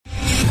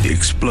The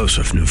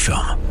explosive new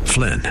film,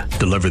 Flynn,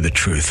 deliver the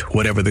truth,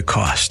 whatever the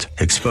cost,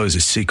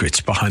 exposes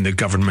secrets behind the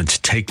government's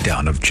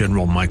takedown of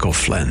General Michael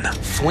Flynn.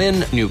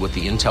 Flynn knew what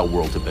the intel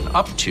world had been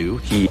up to.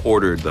 He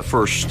ordered the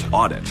first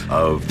audit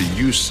of the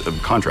use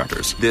of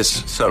contractors.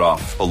 This set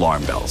off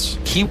alarm bells.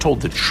 He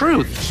told the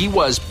truth. He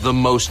was the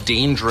most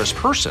dangerous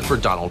person for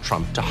Donald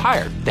Trump to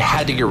hire. They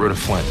had to get rid of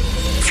Flynn.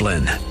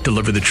 Flynn,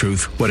 deliver the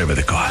truth, whatever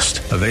the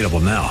cost. Available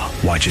now.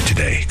 Watch it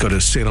today. Go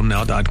to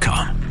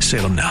salemnow.com.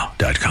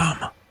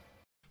 salemnow.com.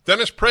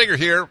 Dennis Prager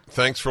here.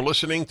 Thanks for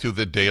listening to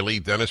the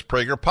Daily Dennis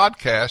Prager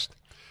Podcast.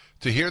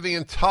 To hear the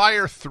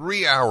entire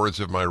 3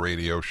 hours of my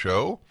radio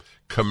show,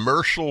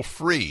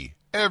 commercial-free,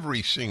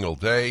 every single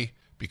day,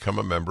 become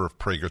a member of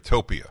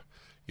Pragertopia.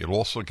 You'll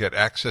also get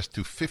access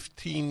to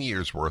 15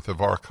 years' worth of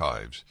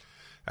archives,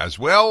 as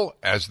well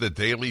as the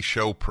daily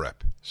show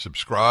prep.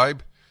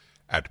 Subscribe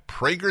at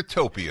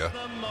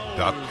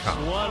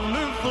Pragertopia.com.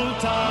 Wonderful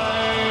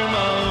time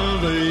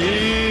of the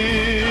year.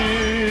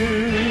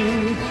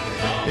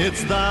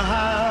 It's the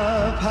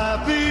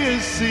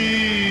happiest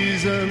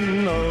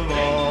season of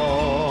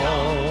all.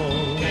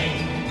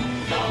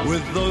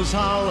 With those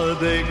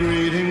holiday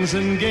greetings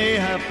and gay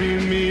happy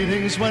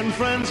meetings when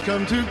friends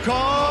come to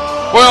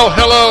call. Well,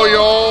 hello,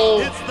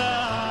 y'all. It's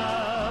the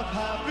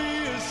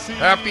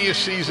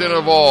Happiest season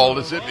of all.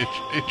 Is it?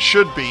 It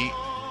should be.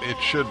 It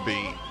should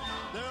be.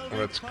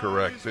 That's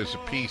correct. There's a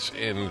piece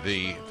in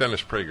the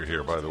Dennis Prager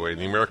here, by the way, in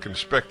the American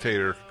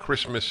Spectator,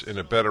 Christmas in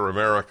a Better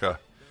America.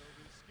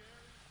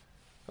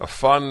 A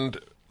fond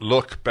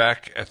look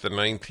back at the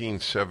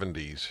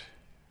 1970s.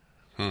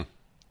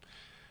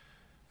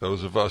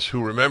 Those of us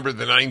who remember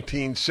the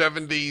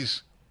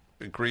 1970s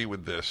agree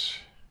with this.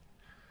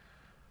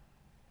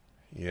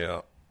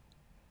 Yeah.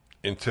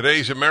 In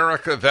today's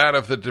America, that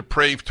of the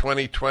depraved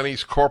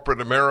 2020s,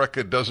 corporate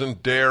America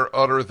doesn't dare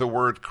utter the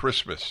word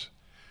Christmas.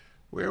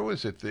 Where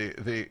was it?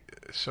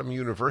 Some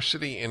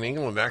university in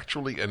England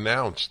actually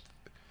announced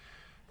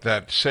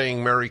that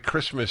saying Merry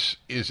Christmas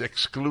is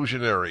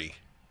exclusionary.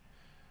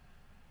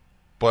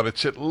 But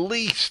it's at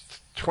least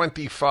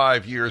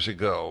 25 years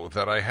ago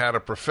that I had a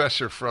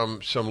professor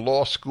from some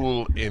law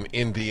school in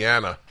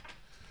Indiana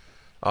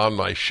on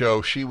my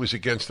show. She was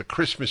against the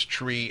Christmas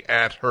tree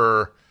at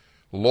her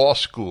law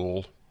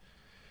school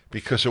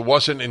because it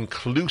wasn't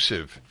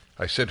inclusive.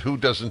 I said, who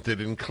doesn't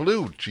it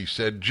include? She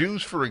said,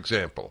 Jews, for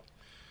example.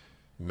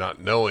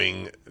 Not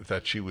knowing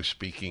that she was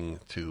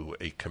speaking to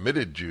a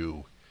committed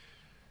Jew.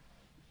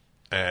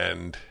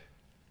 And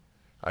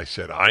I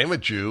said, I'm a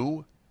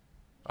Jew.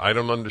 I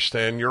don't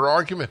understand your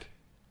argument.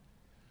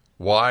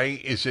 Why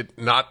is it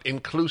not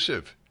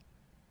inclusive?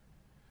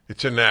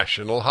 It's a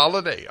national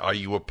holiday. Are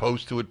you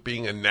opposed to it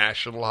being a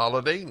national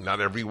holiday?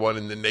 Not everyone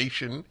in the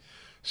nation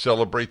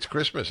celebrates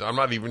Christmas. I'm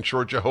not even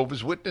sure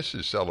Jehovah's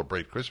Witnesses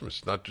celebrate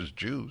Christmas, not just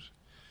Jews.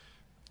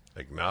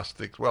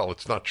 Agnostics, well,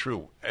 it's not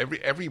true.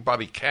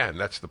 Everybody can,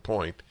 that's the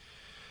point,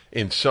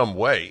 in some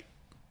way,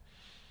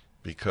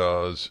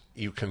 because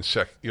you can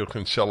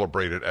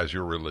celebrate it as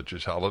your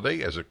religious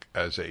holiday, as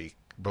a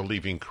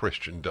believing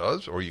Christian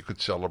does, or you could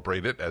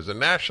celebrate it as a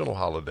national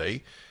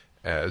holiday,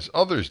 as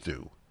others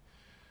do.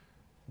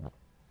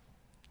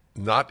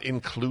 Not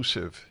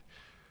inclusive.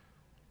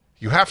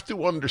 You have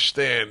to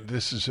understand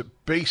this is a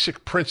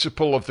basic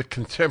principle of the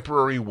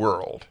contemporary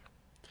world.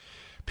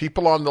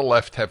 People on the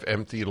left have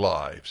empty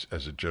lives,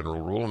 as a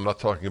general rule. I'm not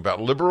talking about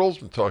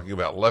liberals. I'm talking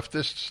about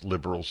leftists.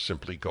 Liberals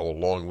simply go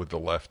along with the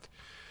left,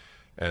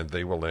 and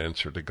they will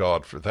answer to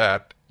God for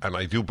that. And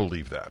I do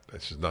believe that.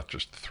 This is not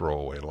just a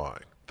throwaway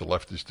line. The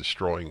left is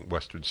destroying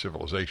Western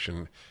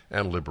civilization,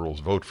 and liberals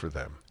vote for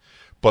them.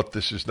 But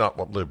this is not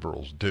what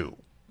liberals do.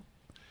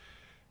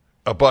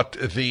 But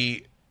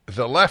the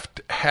left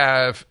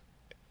have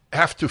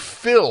to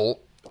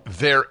fill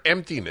their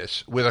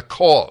emptiness with a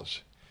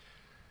cause.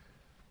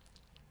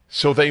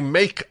 So they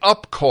make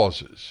up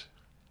causes,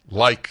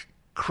 like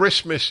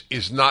Christmas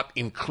is not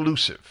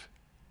inclusive.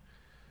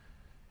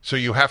 So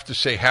you have to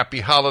say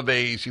happy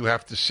holidays, you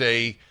have to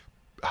say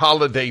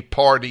holiday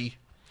party,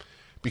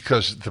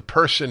 because the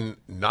person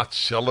not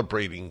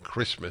celebrating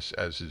Christmas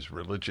as his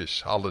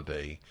religious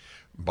holiday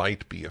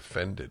might be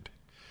offended.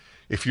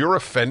 If you're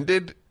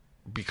offended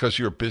because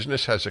your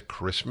business has a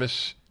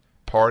Christmas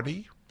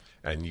party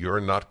and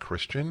you're not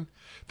Christian,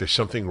 there's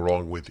something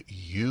wrong with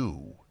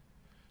you,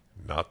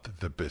 not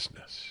the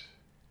business.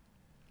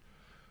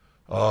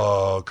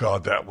 Oh,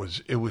 God,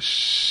 it was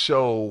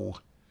so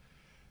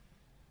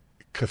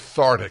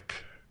cathartic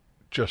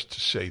just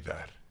to say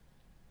that.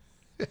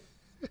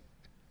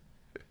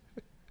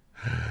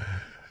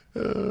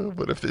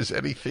 But if there's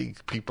anything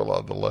people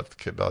on the left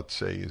cannot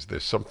say is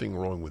there's something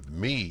wrong with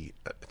me,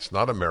 it's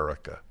not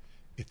America,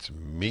 it's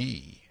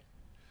me.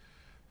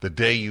 The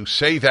day you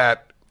say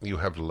that, you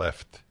have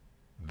left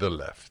the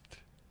left.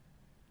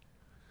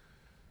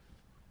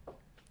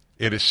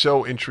 It is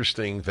so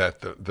interesting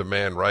that the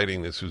man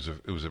writing this was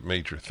a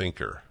major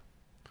thinker,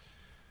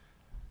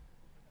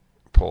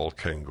 Paul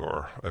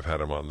Kengor. I've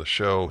had him on the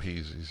show.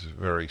 He's a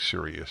very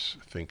serious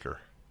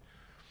thinker.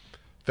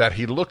 that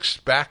he looks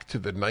back to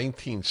the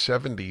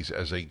 1970s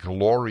as a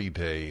glory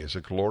day, as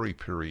a glory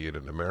period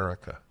in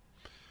America.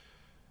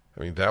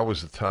 I mean, that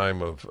was the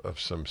time of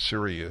some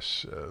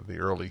serious, the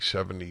early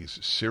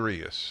 70s,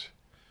 serious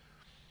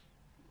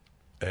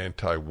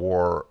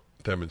anti-war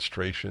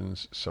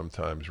demonstrations,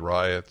 sometimes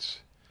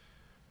riots,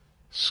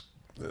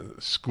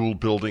 school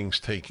buildings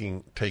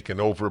taken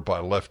over by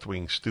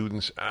left-wing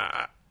students,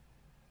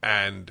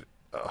 and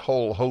a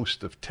whole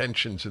host of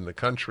tensions in the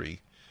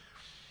country.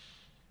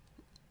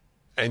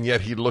 And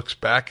yet he looks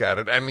back at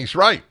it, and he's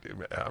right.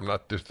 I'm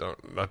not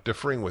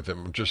differing with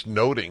him. I'm just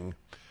noting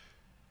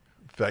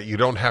that you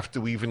don't have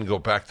to even go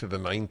back to the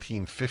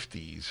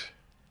 1950s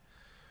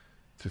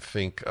to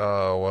think,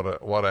 oh,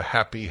 what a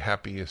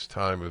happiest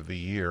time of the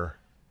year.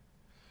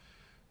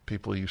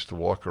 People used to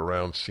walk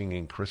around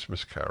singing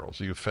Christmas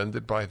carols. Are you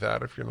offended by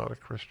that if you're not a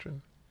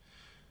Christian?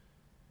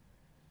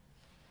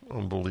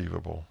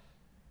 Unbelievable.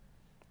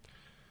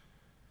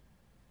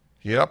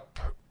 Yep.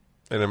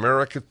 In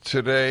America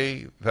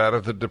today, that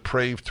of the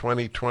depraved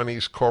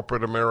 2020s,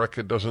 corporate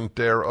America doesn't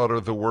dare utter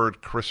the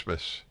word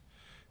Christmas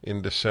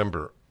in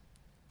December.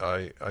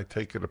 I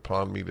take it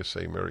upon me to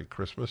say Merry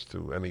Christmas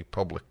to any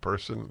public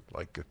person.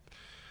 Like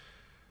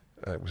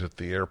I was at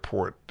the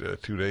airport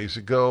 2 days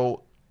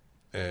ago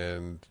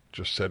and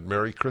just said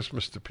Merry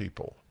Christmas to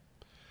people,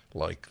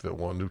 like the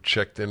one who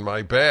checked in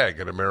my bag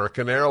at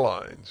American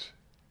Airlines.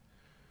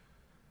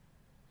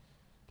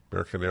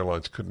 American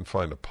Airlines couldn't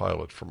find a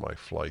pilot for my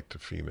flight to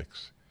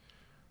Phoenix.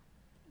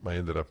 I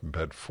ended up in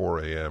bed 4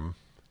 a.m.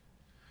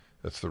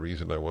 That's the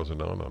reason I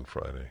wasn't on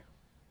Friday.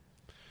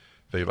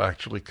 They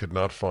actually could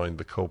not find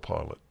the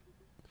co-pilot.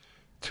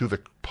 To the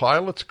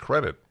pilot's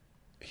credit,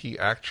 he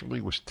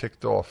actually was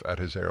ticked off at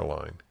his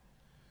airline.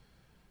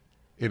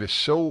 It is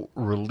so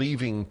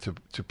relieving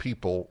to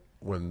people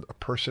when a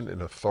person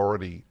in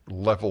authority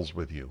levels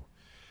with you.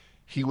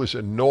 He was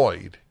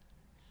annoyed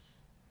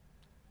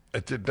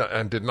and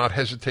did not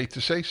hesitate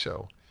to say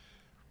so.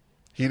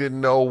 He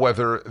didn't know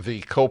whether the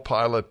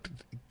co-pilot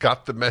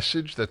got the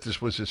message that this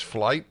was his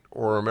flight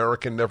or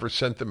American never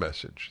sent the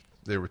message.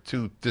 There were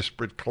two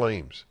disparate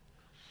claims.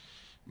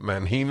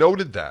 And he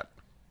noted that.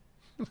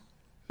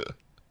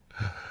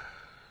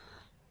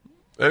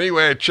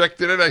 Anyway, I checked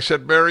in and I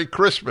said, Merry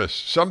Christmas.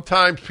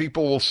 Sometimes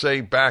people will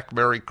say back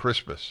Merry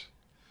Christmas.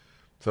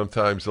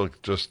 Sometimes they'll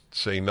just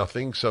say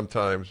nothing.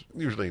 Sometimes,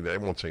 usually they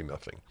won't say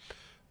nothing.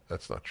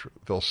 That's not true.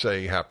 They'll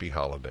say Happy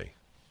Holiday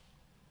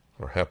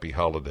or Happy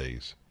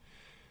Holidays.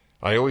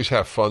 I always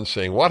have fun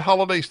saying, what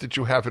holidays did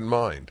you have in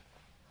mind?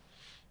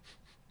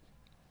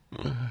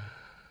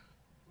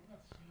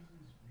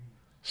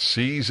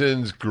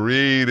 Season's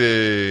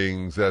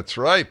greetings. That's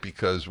right,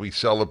 because we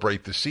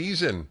celebrate the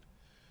season.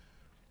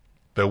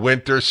 The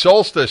winter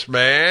solstice,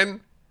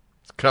 man.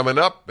 It's coming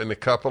up in a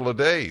couple of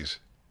days.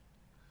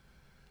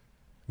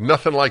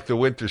 Nothing like the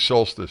winter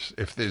solstice.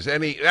 If there's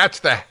any, that's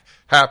the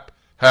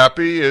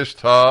happiest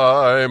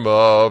time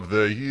of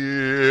the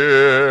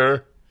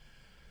year.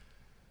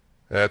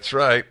 That's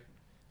right.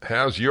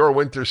 How's your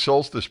winter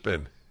solstice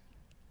been?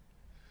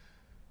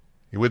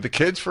 You with the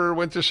kids for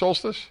winter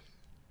solstice?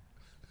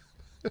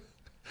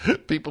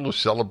 People who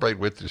celebrate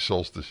winter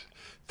solstice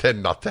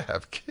tend not to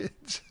have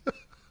kids.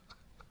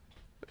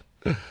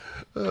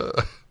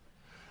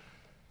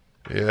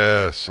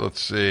 Yes,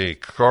 let's see.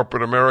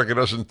 Corporate America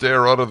doesn't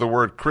dare utter the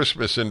word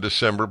Christmas in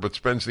December, but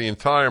spends the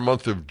entire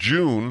month of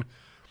June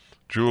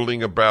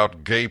drooling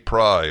about gay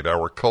pride,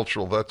 our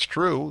cultural. That's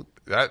true.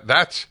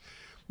 That's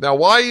now.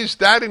 Why is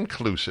that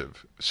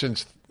inclusive?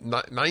 Since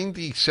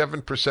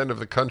 97% of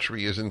the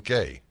country isn't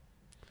gay.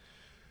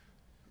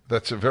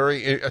 That's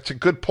a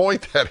good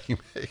point that he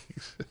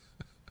makes.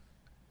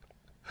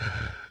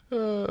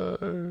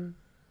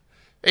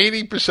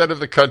 80% of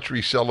the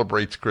country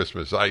celebrates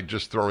Christmas. I'm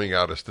just throwing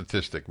out a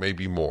statistic,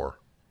 maybe more.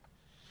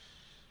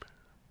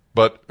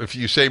 But if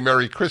you say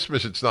Merry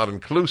Christmas, it's not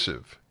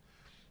inclusive.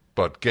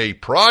 But gay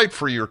pride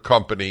for your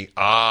company,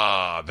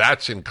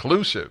 that's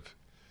inclusive.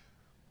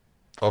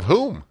 Of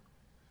whom?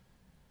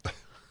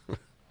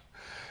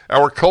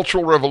 Our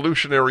cultural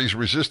revolutionaries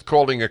resist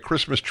calling a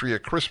Christmas tree a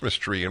Christmas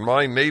tree. In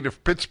my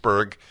native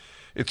Pittsburgh,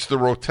 it's the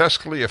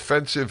grotesquely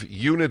offensive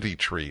unity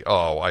tree.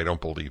 Oh, I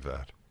don't believe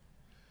that.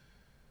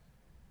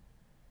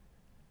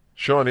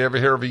 Sean, you ever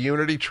hear of a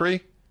unity tree?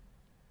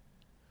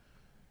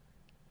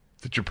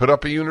 Did you put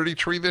up a unity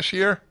tree this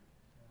year?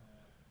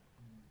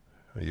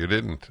 You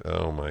didn't.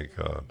 Oh, my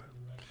God.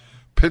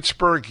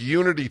 Pittsburgh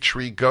unity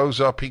tree goes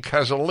up. He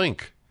has a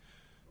link.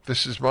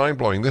 This is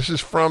mind-blowing. This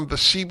is from the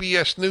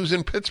CBS News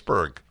in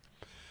Pittsburgh.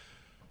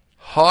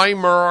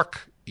 Highmark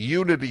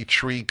unity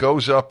tree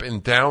goes up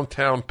in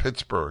downtown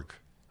Pittsburgh.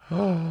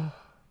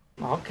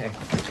 Okay.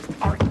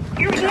 All right.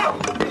 You know,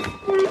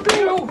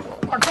 you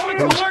are going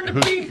to learn to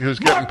be who's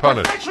getting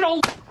punished?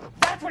 Professional.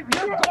 That's what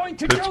you're going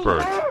to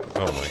Pittsburgh. do.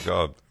 Oh, my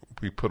God.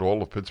 We put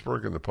all of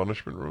Pittsburgh in the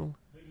punishment room?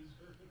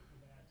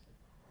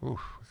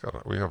 Oof,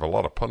 we have a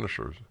lot of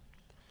punishers.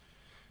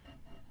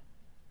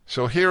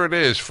 So here it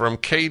is from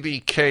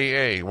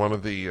KDKA, one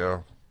of the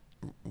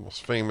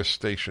most famous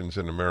stations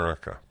in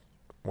America.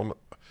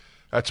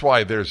 That's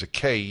why there's a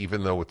K,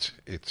 even though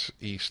it's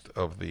east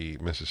of the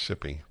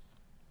Mississippi.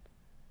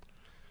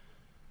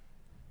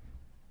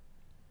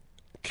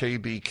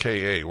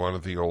 KDKA, one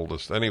of the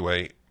oldest.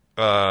 Anyway,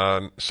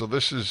 so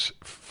this is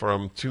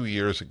from 2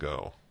 years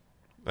ago.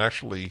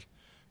 Actually,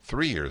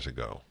 3 years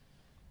ago.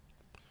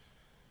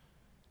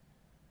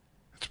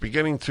 It's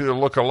beginning to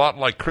look a lot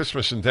like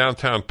Christmas in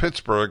downtown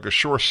Pittsburgh, a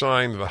sure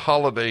sign the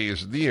holiday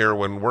is near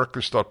when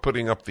workers start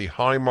putting up the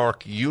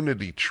Highmark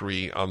Unity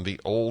tree on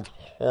the Old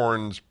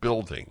Horns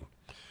building.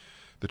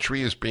 The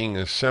tree is being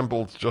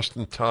assembled just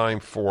in time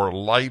for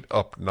Light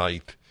Up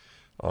Night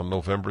on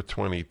November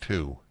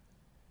 22.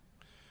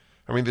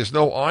 I mean, there's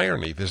no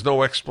irony. There's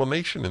no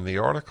explanation in the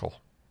article.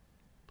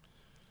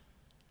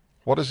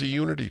 What is a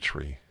unity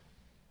tree?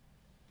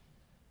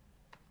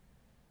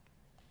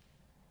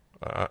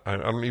 I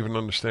don't even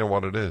understand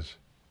what it is.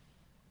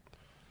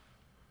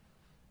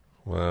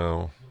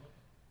 Well,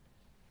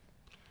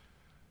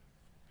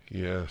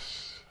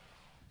 yes.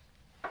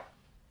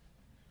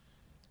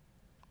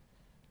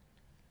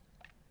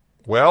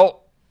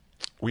 Well,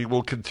 we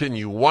will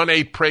continue.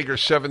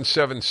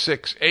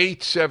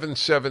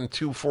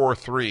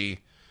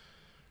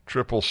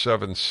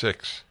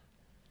 1-8-Prager-776-877-243-777-6.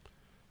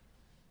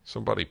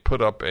 Somebody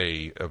put up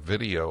a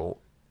video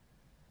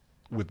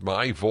with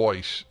my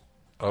voice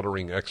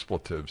uttering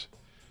expletives.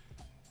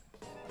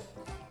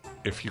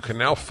 If you can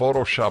now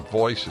Photoshop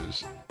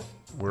voices,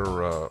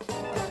 we're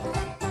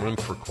in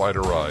for quite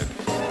a ride.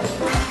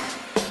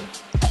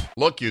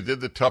 Look, you did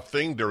the tough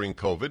thing during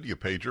COVID. You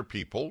paid your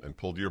people and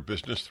pulled your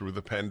business through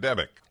the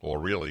pandemic, or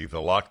really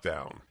the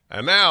lockdown.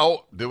 And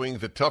now, doing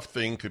the tough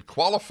thing could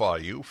qualify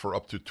you for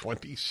up to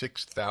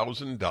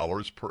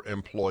 $26,000 per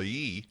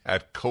employee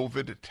at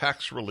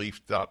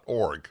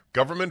covidtaxrelief.org.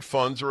 Government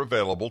funds are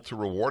available to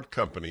reward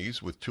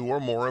companies with 2 or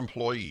more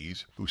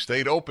employees who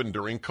stayed open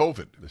during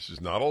COVID. This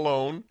is not a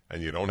loan,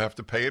 and you don't have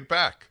to pay it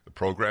back. The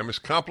program is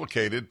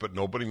complicated, but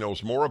nobody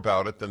knows more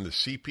about it than the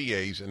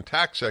CPAs and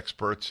tax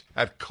experts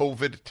at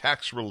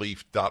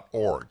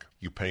covidtaxrelief.org.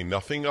 You pay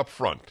nothing up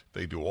front.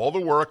 They do all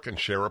the work and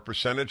share a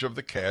percentage of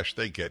the cash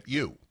they get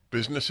you.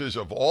 Businesses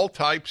of all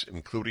types,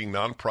 including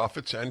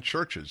nonprofits and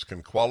churches,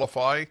 can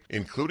qualify,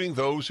 including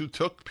those who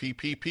took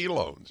PPP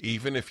loans,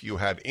 even if you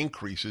had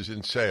increases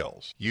in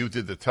sales. You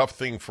did the tough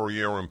thing for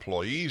your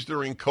employees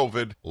during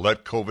COVID.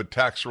 Let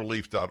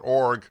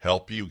covidtaxrelief.org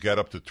help you get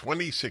up to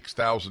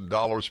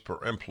 $26,000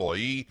 per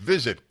employee.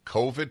 Visit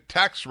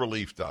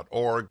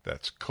covidtaxrelief.org.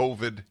 That's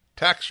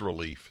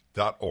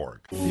covidtaxrelief.org.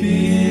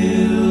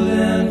 Field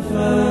and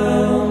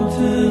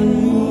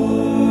fountain,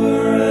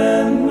 moor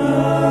and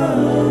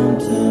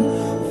mountain,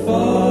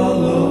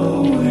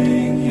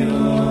 following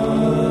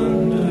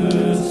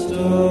yonder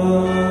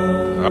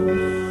star.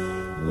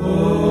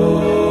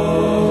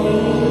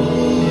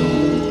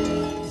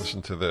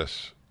 Listen to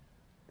this.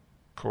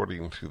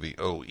 According to the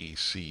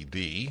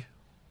OECD,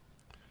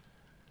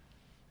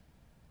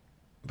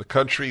 the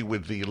country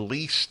with the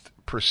least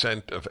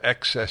percent of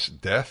excess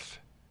death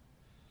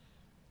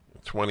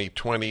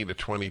 2020 to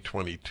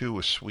 2022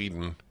 is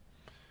Sweden,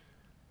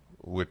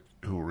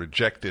 who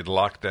rejected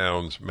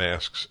lockdowns,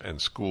 masks, and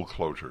school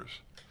closures.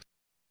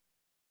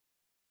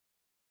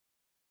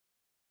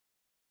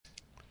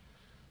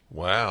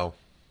 Wow.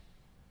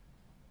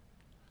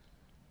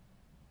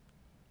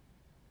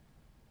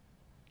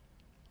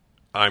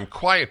 I'm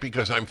quiet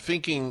because I'm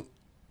thinking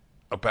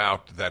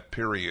about that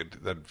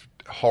period, that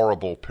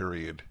horrible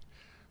period,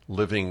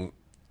 living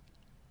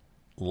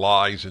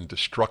lies and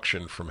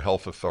destruction from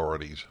health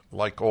authorities,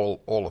 like all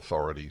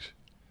authorities.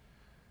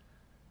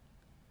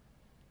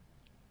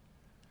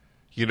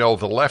 You know,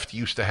 the left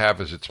used to have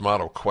as its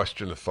motto,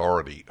 question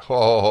authority.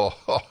 Oh,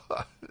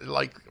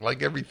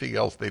 like everything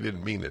else, they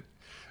didn't mean it.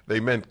 They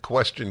meant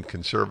question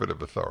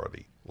conservative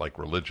authority, like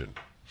religion,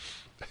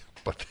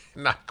 but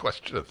not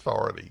question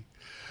authority.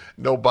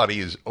 Nobody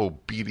is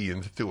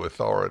obedient to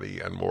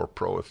authority and more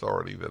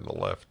pro-authority than the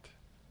left.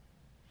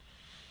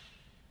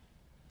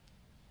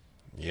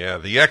 Yeah,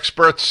 the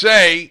experts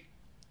say.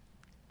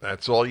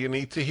 That's all you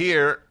need to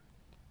hear.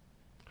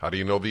 How do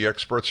you know the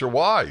experts are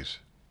wise?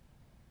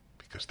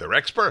 Because they're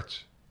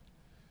experts.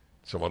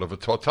 Somewhat of a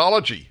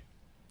tautology.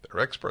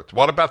 They're experts.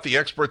 What about the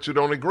experts who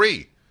don't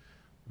agree?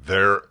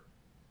 They're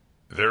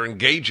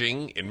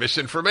engaging in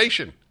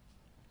misinformation.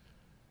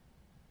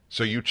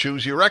 So you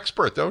choose your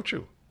expert, don't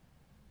you?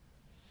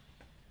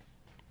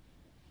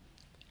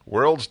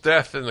 World's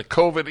death in the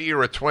COVID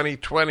era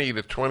 2020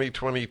 to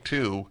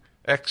 2022.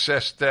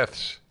 Excess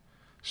deaths.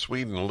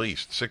 Sweden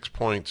least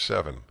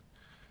 6.7.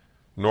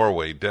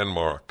 Norway,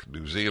 Denmark,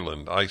 New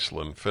Zealand,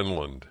 Iceland,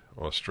 Finland,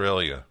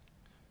 Australia,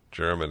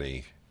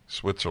 Germany,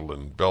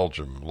 Switzerland,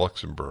 Belgium,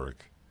 Luxembourg.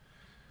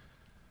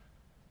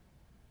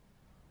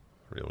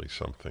 Really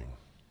something.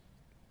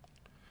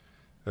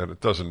 And it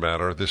doesn't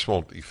matter.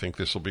 You think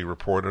this will be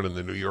reported in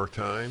the New York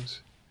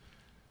Times?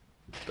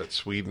 That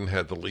Sweden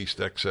had the least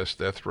excess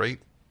death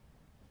rate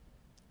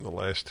in the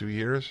last 2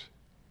 years?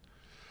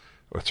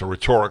 It's a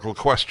rhetorical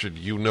question.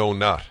 You know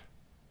not.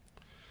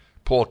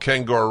 Paul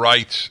Kengor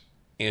writes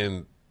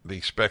in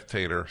The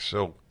Spectator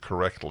so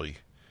correctly,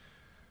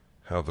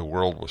 how the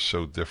world was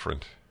so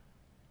different.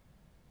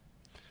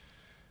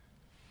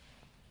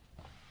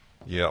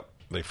 Yep,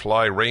 they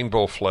fly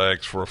rainbow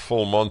flags for a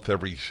full month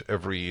every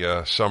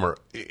summer.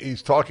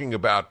 He's talking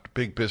about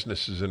big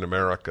businesses in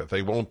America.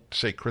 They won't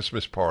say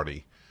Christmas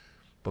party,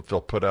 but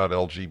they'll put out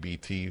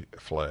LGBT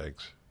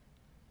flags.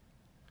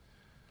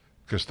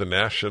 Because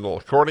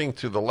according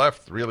to the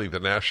left, really the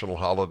national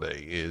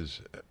holiday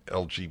is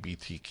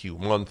LGBTQ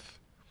month,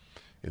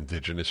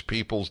 Indigenous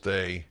Peoples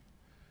Day,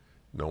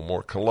 no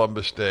more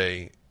Columbus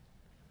Day,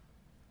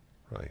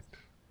 right?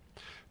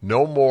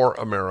 No more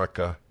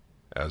America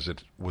as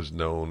it was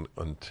known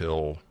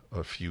until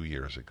a few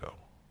years ago.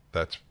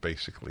 That's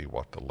basically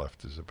what the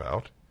left is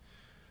about.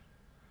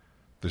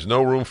 There's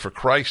no room for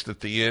Christ at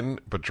the inn,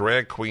 but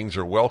drag queens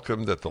are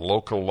welcomed at the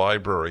local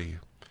library.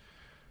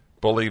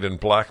 Bullied and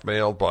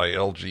blackmailed by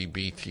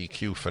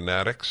LGBTQ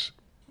fanatics.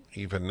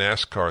 Even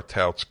NASCAR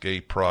touts gay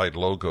pride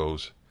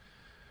logos.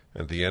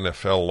 And the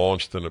NFL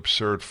launched an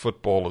absurd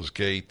football is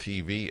gay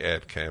TV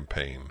ad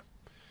campaign.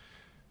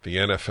 The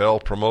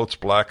NFL promotes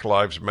Black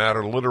Lives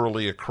Matter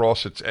literally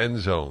across its end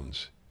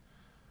zones.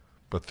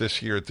 But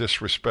this year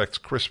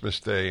disrespects Christmas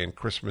Day and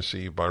Christmas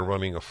Eve by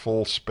running a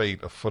full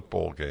spate of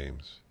football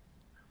games.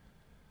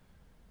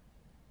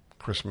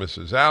 Christmas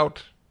is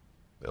out,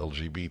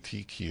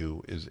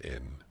 LGBTQ is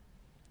in.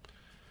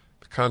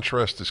 The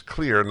contrast is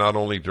clear not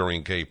only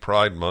during Gay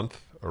Pride Month.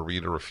 A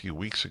reader a few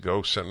weeks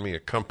ago sent me a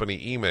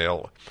company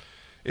email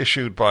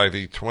issued by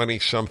the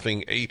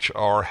 20-something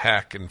HR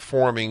hack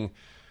informing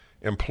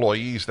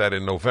employees that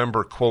in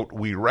November, quote,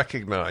 we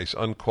recognize,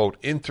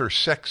 unquote,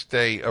 Intersex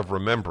Day of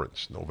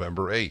Remembrance,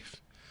 November 8th,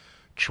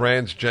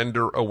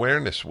 Transgender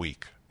Awareness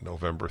Week,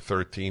 November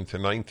 13 to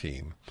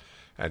 19,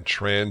 and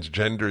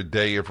Transgender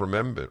Day of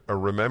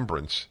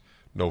Remembrance,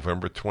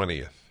 November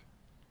 20th.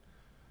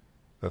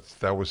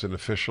 That was an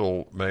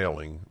official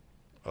mailing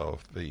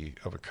of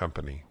a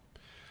company.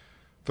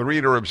 The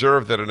reader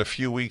observed that in a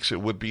few weeks it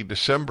would be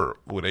December.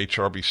 Would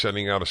HR be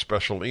sending out a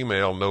special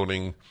email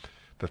noting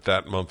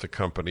that month the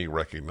company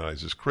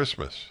recognizes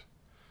Christmas?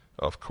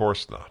 Of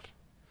course not.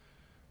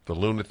 The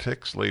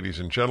lunatics, ladies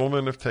and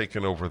gentlemen, have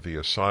taken over the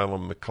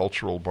asylum. The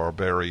cultural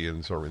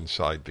barbarians are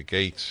inside the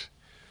gates.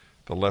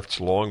 The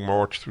left's long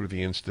march through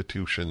the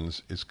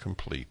institutions is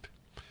complete.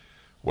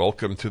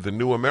 Welcome to the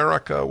new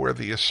America, where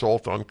the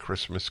assault on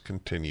Christmas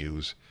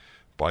continues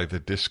by the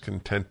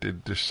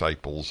discontented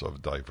disciples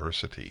of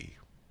diversity.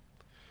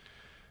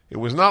 It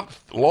was not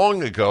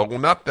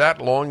that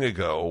long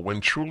ago,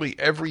 when truly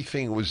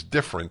everything was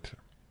different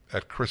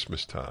at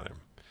Christmas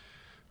time.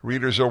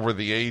 Readers over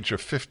the age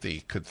of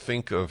 50 could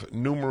think of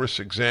numerous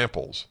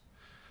examples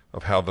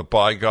of how the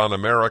bygone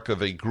America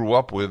they grew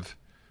up with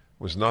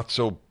was not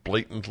so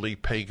blatantly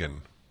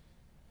pagan.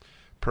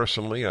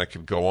 Personally, I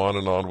could go on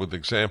and on with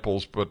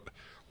examples, but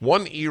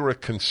one era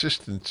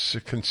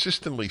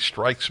consistently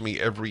strikes me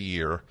every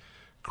year,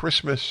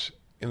 Christmas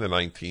in the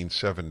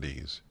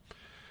 1970s.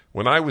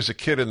 When I was a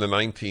kid in the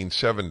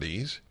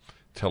 1970s,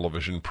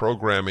 television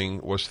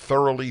programming was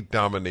thoroughly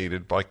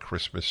dominated by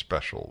Christmas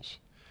specials.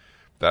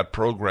 That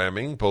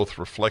programming both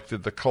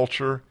reflected the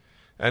culture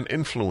and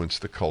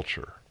influenced the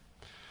culture.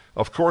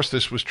 Of course,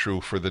 this was true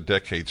for the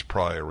decades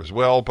prior as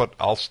well, but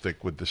I'll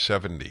stick with the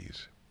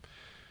 70s.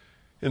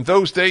 In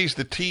those days,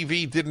 the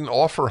TV didn't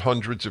offer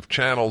hundreds of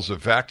channels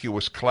of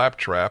vacuous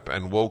claptrap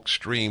and woke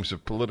streams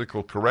of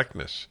political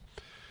correctness,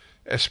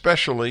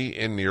 especially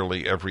in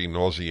nearly every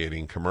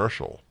nauseating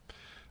commercial.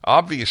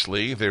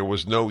 Obviously, there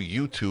was no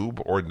YouTube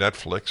or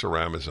Netflix or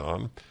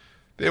Amazon.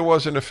 There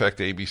was, in effect,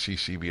 ABC,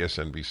 CBS,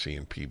 NBC,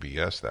 and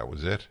PBS. That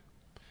was it.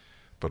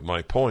 But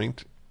my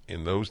point,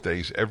 in those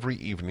days, every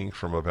evening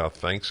from about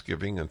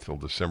Thanksgiving until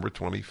December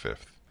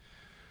 25th,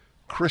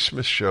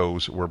 Christmas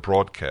shows were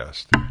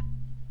broadcast.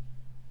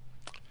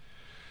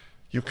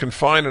 You can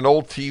find an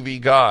old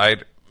TV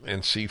guide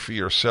and see for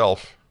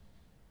yourself.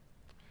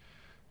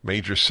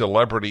 Major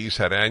celebrities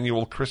had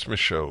annual Christmas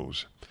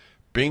shows.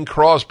 Bing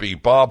Crosby,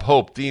 Bob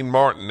Hope, Dean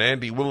Martin,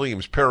 Andy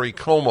Williams, Perry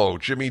Como,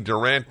 Jimmy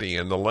Durante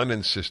and the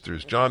Lennon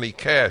Sisters, Johnny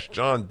Cash,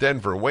 John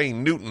Denver,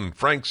 Wayne Newton,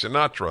 Frank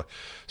Sinatra,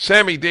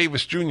 Sammy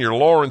Davis Jr.,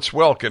 Lawrence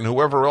Welk, and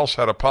whoever else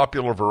had a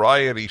popular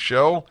variety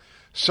show,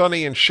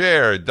 Sonny and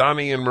Cher,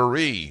 Donnie and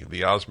Marie,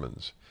 the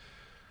Osmonds.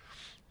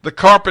 The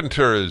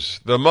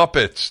Carpenters, the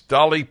Muppets,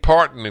 Dolly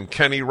Parton and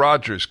Kenny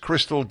Rogers,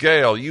 Crystal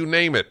Gale, you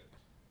name it.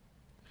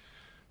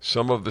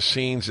 Some of the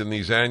scenes in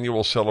these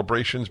annual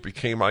celebrations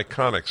became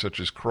iconic, such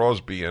as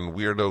Crosby and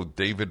weirdo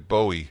David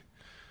Bowie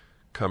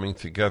coming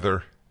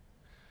together,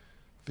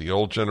 the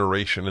old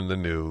generation and the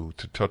new,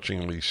 to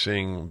touchingly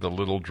sing The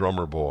Little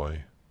Drummer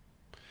Boy.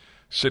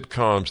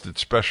 Sitcoms did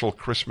special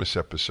Christmas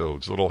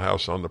episodes, Little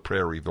House on the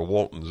Prairie, The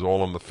Waltons,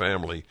 All in the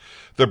Family,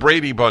 The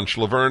Brady Bunch,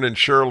 Laverne and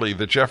Shirley,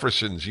 The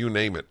Jeffersons, you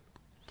name it.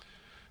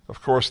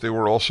 Of course, there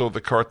were also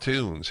the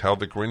cartoons, How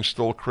the Grinch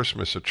Stole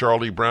Christmas, A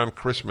Charlie Brown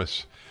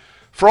Christmas,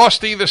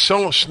 Frosty the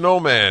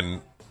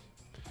Snowman,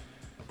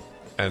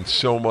 and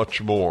so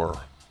much more.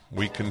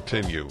 We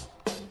continue.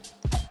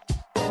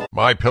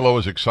 MyPillow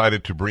is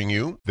excited to bring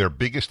you their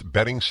biggest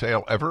bedding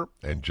sale ever,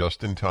 and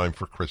just in time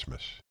for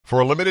Christmas.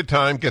 For a limited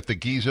time, get the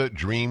Giza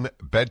Dream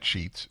bed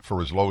sheets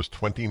for as low as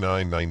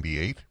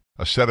 $29.98,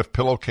 a set of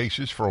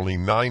pillowcases for only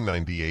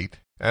 $9.98,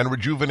 and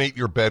rejuvenate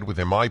your bed with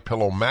a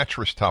MyPillow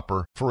mattress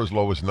topper for as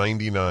low as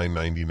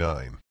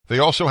 $99.99. They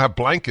also have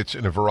blankets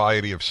in a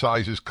variety of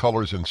sizes,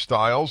 colors, and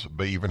styles.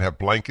 They even have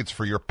blankets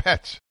for your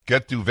pets.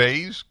 Get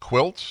duvets,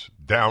 quilts,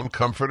 down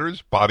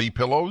comforters, body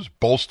pillows,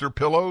 bolster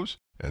pillows,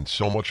 and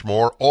so much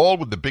more, all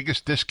with the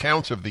biggest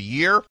discounts of the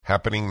year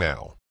happening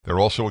now.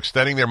 They're also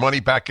extending their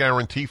money-back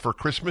guarantee for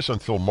Christmas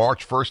until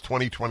March 1st,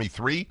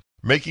 2023,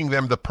 making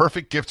them the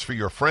perfect gifts for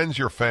your friends,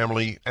 your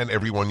family, and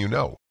everyone you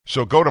know.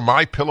 So go to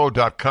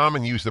MyPillow.com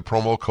and use the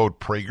promo code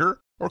Prager,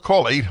 or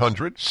call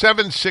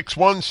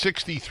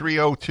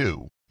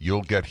 800-761-6302.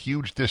 You'll get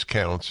huge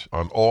discounts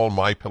on all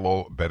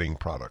MyPillow bedding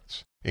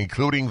products,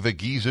 including the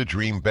Giza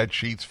Dream bed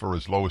sheets for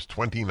as low as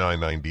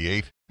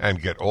 $29.98, and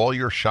get all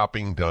your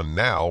shopping done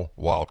now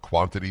while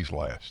quantities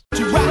last.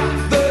 To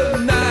rock the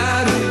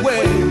night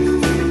away.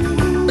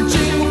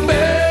 Jingle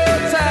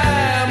bell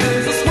time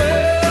is a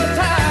swell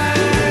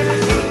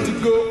time to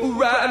go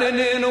riding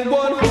in a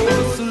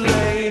one-horse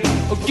sleigh.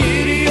 Oh,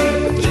 giddy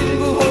up,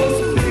 jingle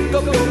horse, pick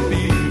up your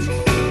feet,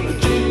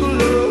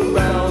 jingle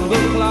around the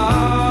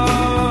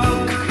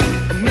clock.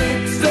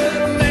 Mix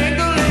and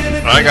mingle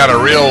in a I got a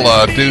real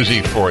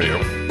doozy for you.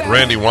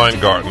 Randy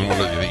Weingarten, one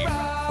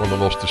of the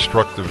most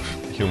destructive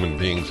human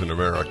beings in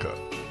America,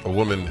 a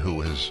woman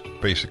who has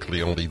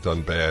basically only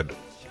done bad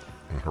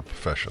in her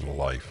professional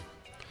life.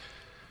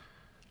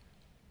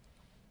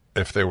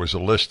 If there was a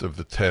list of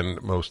the 10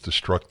 most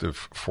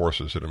destructive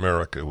forces in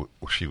America,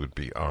 she would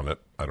be on it.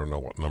 I don't know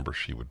what number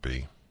she would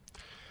be.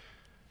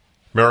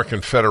 American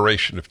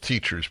Federation of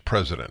Teachers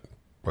president.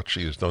 What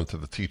she has done to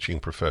the teaching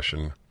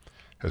profession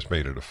has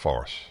made it a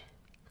farce.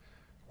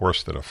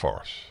 Worse than a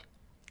farce.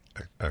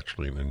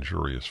 Actually an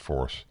injurious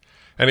farce.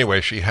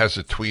 Anyway, she has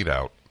a tweet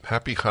out.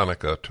 Happy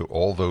Hanukkah to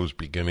all those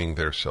beginning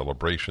their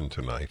celebration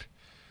tonight.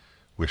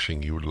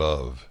 Wishing you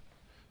love.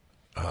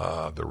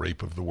 The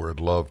rape of the word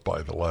love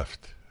by the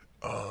left.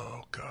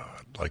 Oh,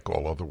 God, like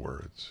all other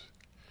words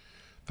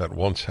that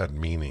once had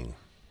meaning.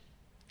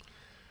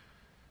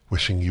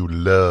 Wishing you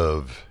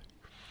love.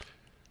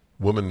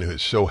 Woman who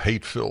is so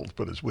hate-filled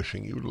but is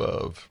wishing you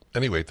love.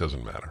 Anyway, it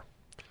doesn't matter.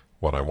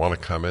 What I want to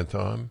comment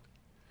on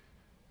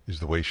is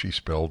the way she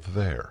spelled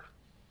there.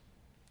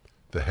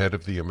 The head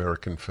of the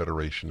American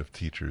Federation of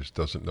Teachers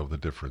doesn't know the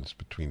difference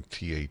between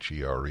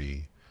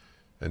T-H-E-R-E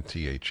and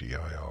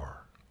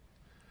T-H-E-I-R.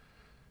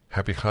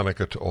 Happy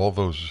Hanukkah to all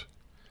those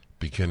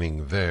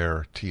beginning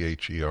their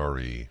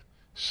T-H-E-R-E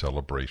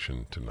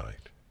celebration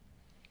tonight.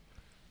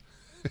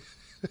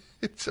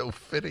 It's so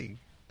fitting.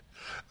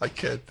 I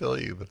can't tell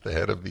you that the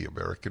head of the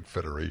American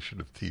Federation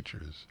of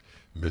Teachers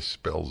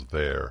misspells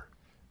their.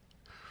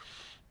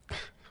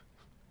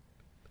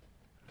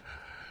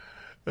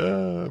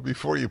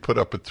 Before you put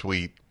up a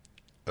tweet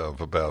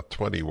of about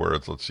 20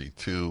 words, let's see,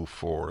 2,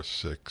 4,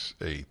 6,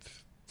 8,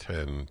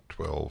 10,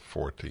 12,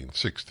 14,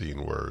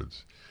 16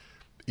 words,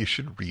 you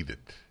should read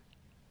it.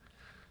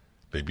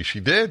 Maybe she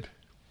did.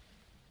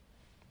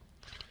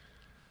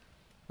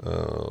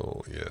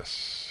 Oh,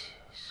 yes.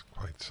 It's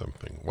quite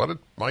something. What did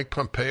Mike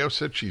Pompeo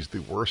said? She's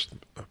the worst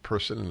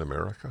person in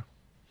America?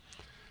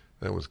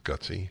 That was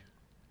gutsy.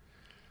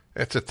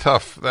 That's a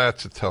tough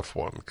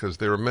one, because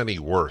there are many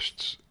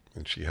worsts.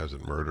 And she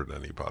hasn't murdered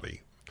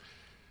anybody.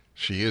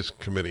 She is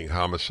committing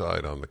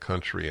homicide on the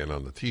country and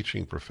on the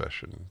teaching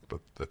profession,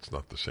 but that's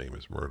not the same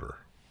as murder.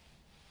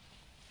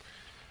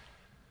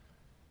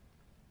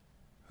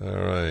 All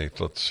right,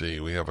 let's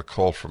see. We have a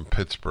call from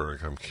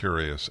Pittsburgh. I'm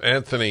curious.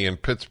 Anthony in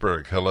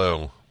Pittsburgh,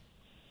 hello.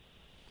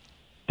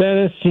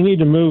 Dennis, you need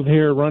to move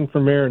here, run for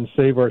mayor, and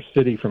save our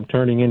city from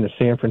turning into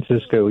San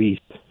Francisco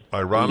East.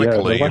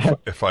 Ironically,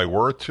 if I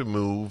were to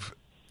move,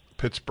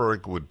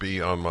 Pittsburgh would be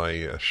on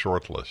my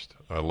short list.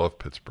 I love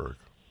Pittsburgh.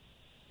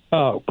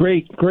 Oh,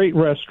 great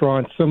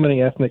restaurants, so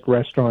many ethnic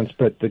restaurants,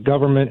 but the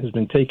government has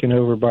been taken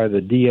over by the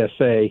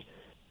DSA,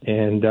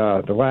 and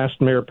the last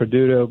Mayor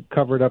Peduto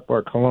covered up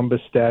our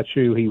Columbus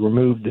statue. He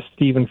removed the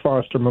Stephen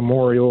Foster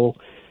Memorial,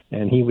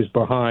 and he was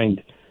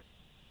behind.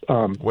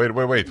 Wait.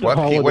 What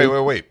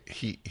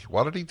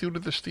did he do to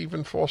the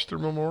Stephen Foster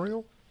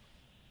Memorial?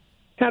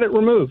 Had it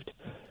removed.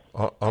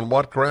 On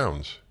what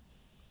grounds?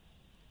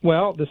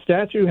 Well, the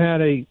statue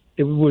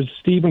it was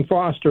Stephen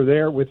Foster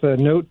there with a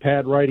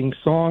notepad writing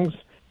songs,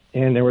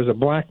 and there was a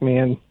black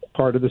man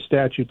part of the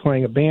statue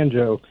playing a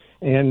banjo,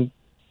 and,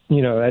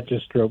 that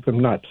just drove them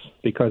nuts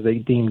because they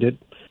deemed it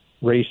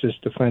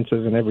racist,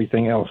 offensive, and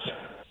everything else.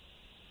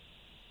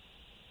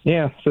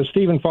 Yeah, so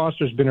Stephen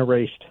Foster's been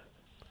erased.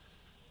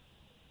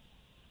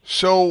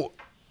 So,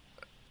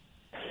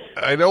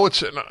 I know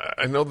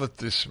that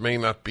this may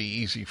not be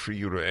easy for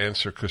you to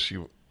answer because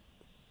you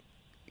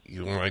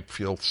might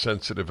feel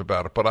sensitive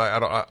about it,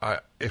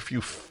 but if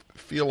you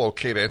feel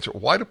okay to answer,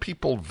 why do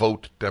people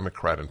vote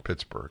Democrat in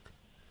Pittsburgh?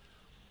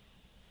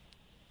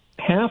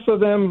 Half of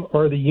them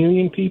are the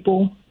union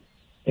people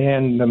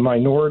and the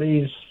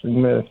minorities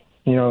and the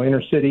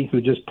inner city,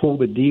 who just pull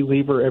the D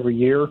lever every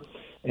year,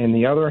 and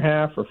the other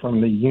half are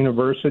from the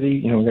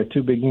university. We've got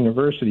two big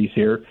universities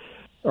here,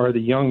 are the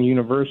young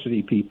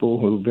university people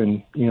who've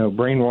been,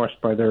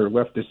 brainwashed by their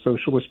leftist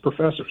socialist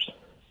professors.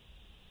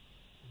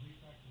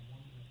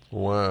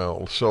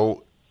 Wow.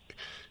 So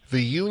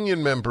the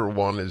union member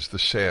one is the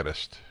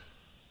saddest.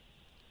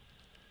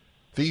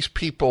 These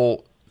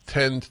people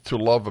tend to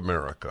love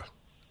America,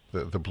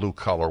 the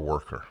blue-collar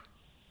worker,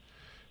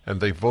 and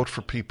they vote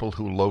for people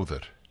who loathe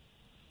it.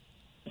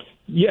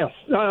 Yes,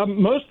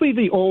 mostly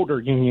the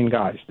older union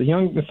guys.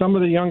 Some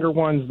of the younger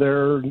ones,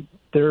 they're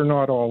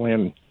not all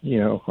in,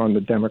 on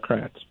the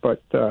Democrats.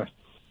 But hey,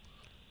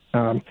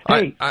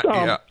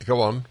 yeah,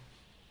 go on.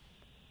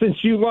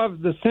 Since you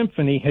love the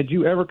symphony, had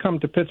you ever come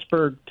to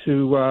Pittsburgh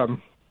to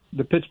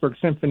the Pittsburgh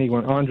Symphony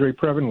when Andre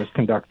Previn was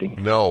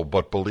conducting? No,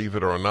 but believe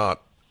it or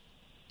not,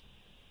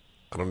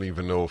 I don't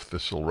even know if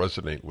this will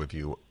resonate with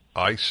you.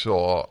 I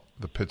saw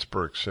the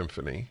Pittsburgh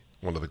Symphony,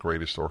 one of the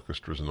greatest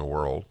orchestras in the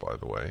world, by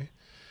the way.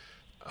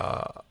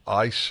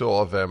 I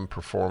saw them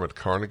perform at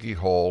Carnegie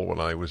Hall when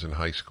I was in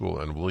high school,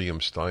 and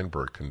William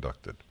Steinberg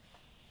conducted.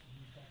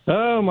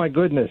 Oh, my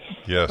goodness.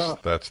 Yes,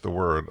 that's the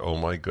word. Oh,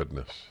 my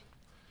goodness.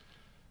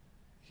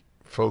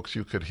 Folks,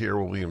 you could hear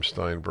William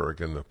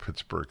Steinberg in the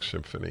Pittsburgh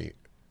Symphony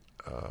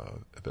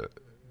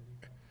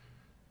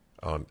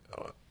on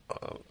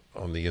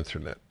the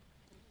internet.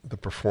 The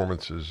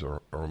performances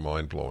are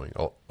mind-blowing.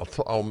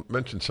 I'll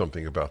mention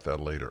something about that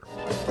later.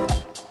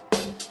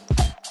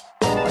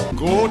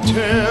 Go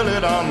tell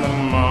it on the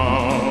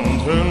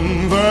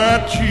mountain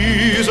that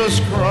Jesus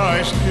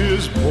Christ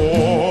is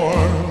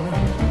born.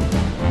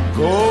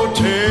 Go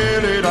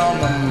tell it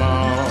on the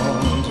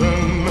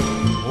mountain,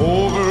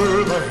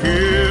 over the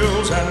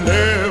hills and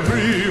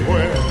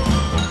everywhere.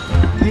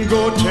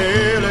 Go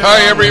tell it.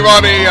 Hi,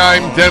 everybody.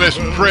 I'm Dennis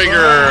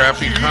Prager.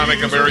 Happy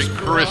Hanukkah. Merry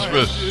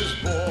Christmas.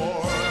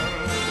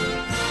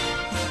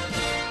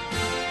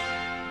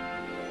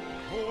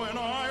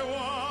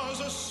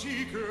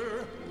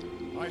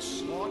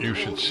 You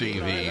should see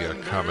the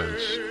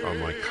comments on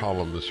my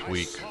column this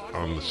week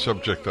on the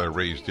subject I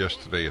raised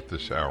yesterday at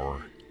this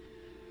hour.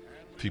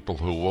 People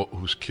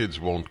whose kids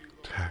won't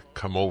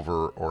come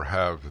over or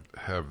have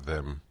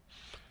them,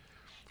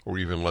 or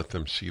even let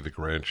them see the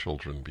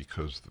grandchildren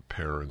because the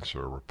parents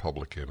are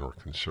Republican or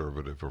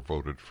conservative or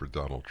voted for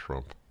Donald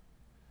Trump.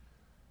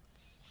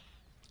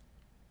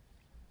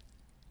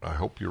 I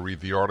hope you read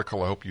the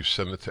article. I hope you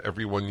send it to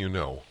everyone you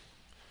know.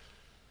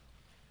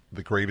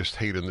 The greatest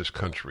hate in this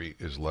country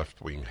is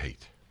left-wing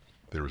hate.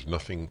 There is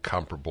nothing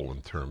comparable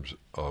in terms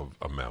of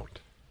amount.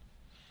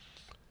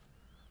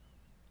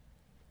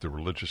 The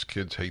religious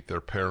kids hate their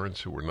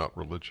parents who were not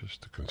religious.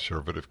 The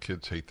conservative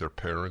kids hate their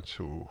parents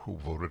who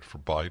voted for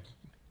Biden.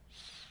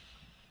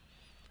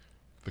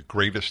 The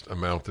greatest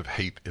amount of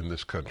hate in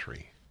this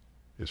country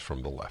is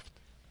from the left.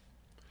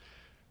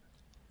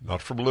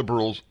 Not from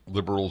liberals.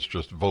 Liberals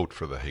just vote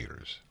for the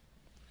haters.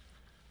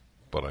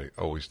 But I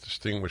always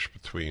distinguish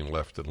between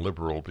left and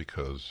liberal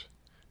because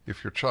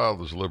if your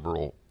child is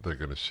liberal, they're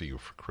going to see you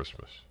for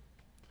Christmas.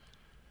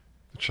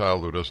 The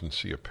child who doesn't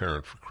see a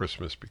parent for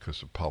Christmas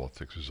because of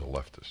politics is a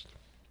leftist.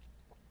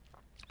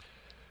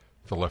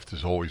 The left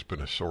has always been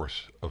a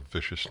source of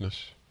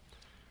viciousness.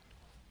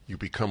 You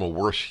become a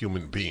worse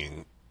human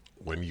being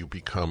when you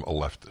become a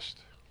leftist.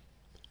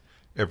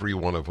 Every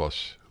one of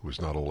us who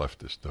is not a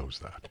leftist knows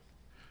that.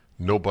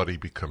 Nobody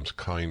becomes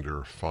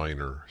kinder,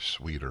 finer,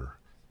 sweeter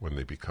when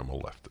they become a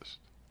leftist.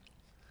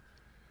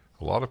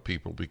 A lot of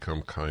people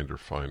become kinder,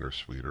 finer,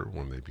 sweeter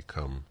when they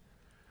become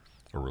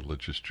a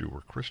religious Jew or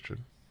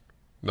Christian.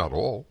 Not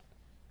all,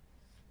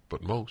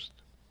 but most.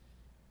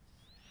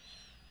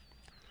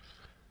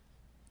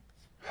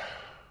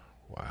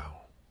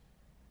 Wow.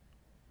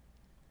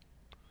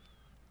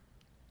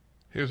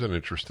 Here's an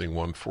interesting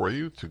one for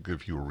you to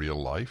give you real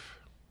life.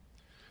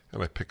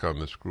 And I pick on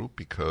this group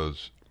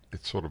because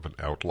it's sort of an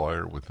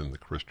outlier within the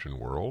Christian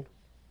world.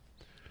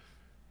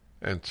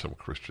 And some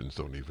Christians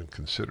don't even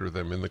consider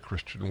them in the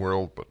Christian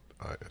world, but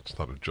it's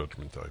not a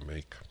judgment I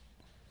make.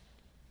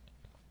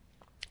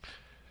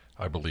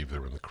 I believe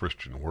they're in the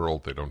Christian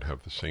world. They don't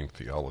have the same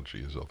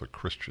theology as other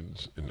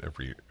Christians in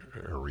every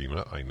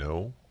arena, I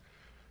know.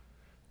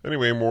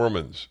 Anyway,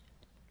 Mormons.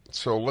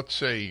 So let's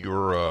say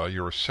you're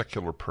a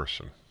secular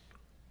person.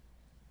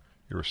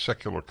 You're a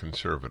secular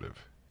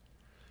conservative.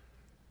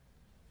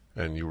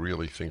 And you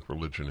really think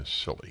religion is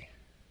silly.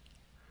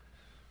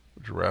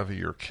 Would you rather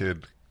your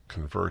kid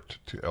convert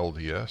to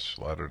LDS,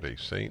 Latter-day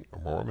Saint, or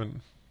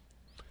Mormon,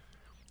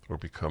 or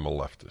become a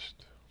leftist?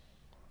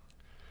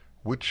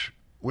 Which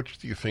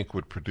do you think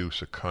would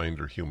produce a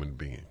kinder human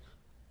being?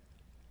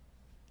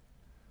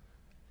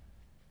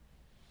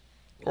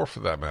 Or for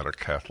that matter,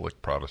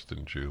 Catholic,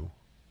 Protestant, Jew?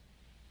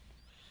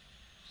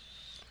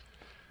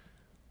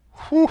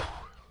 Whew.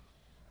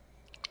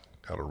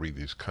 Got to read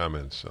these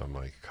comments on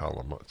my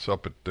column. It's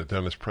up at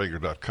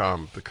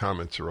DennisPrager.com. The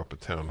comments are up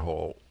at Town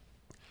Hall.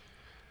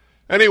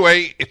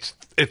 Anyway,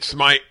 it's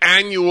my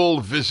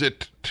annual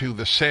visit to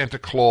the Santa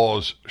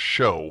Claus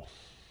show.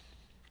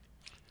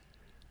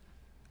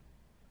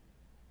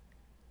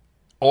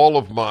 all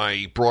of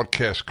my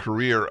broadcast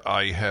career,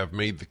 I have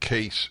made the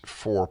case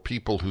for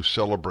people who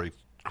celebrate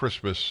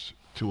Christmas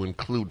to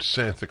include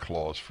Santa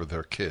Claus for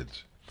their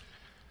kids.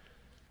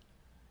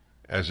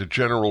 As a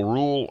general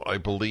rule, I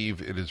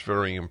believe it is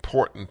very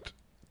important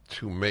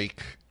to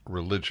make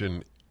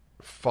religion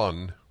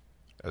fun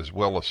as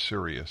well as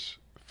serious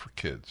for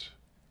kids.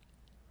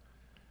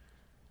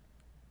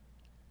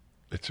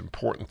 It's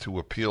important to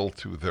appeal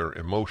to their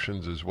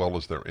emotions as well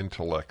as their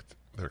intellect,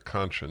 their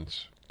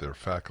conscience, their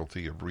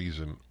faculty of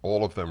reason.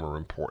 All of them are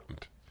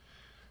important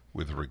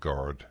with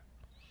regard.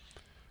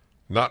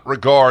 Not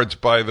regards,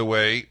 by the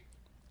way.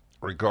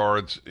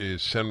 Regards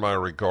is send my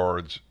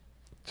regards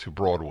to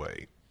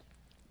Broadway.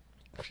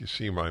 If you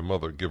see my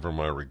mother, give her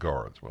my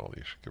regards. Well,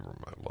 you should give her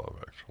my love,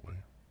 actually.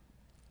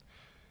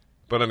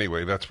 But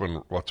anyway, that's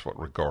what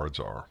regards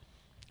are.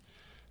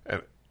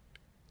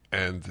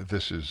 And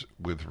this is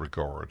with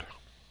regard.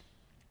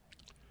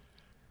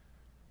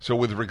 So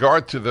with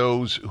regard to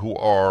those who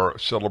are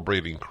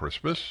celebrating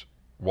Christmas,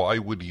 why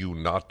would you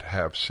not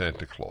have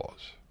Santa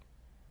Claus?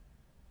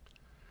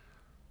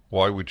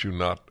 Why would you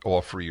not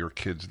offer your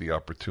kids the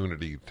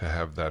opportunity to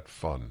have that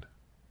fun?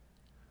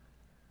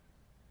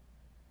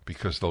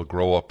 Because they'll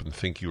grow up and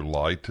think you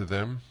lied to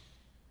them?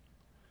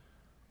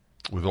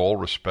 With all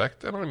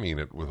respect, and I mean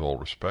it with all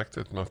respect,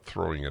 I'm not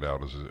throwing it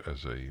out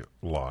as a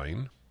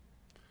line,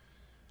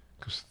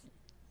 because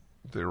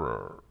there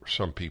are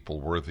some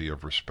people worthy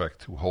of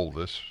respect who hold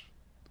this.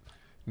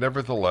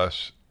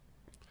 Nevertheless,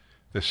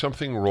 there's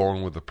something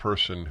wrong with the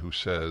person who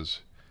says,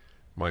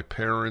 my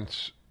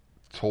parents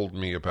told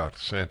me about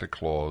Santa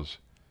Claus,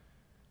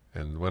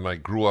 and when I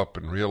grew up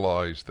and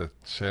realized that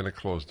Santa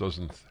Claus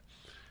doesn't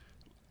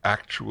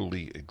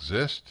actually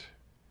exist,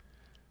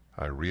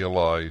 I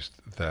realized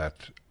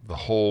that the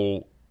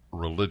whole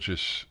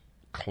religious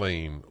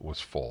claim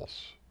was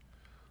false.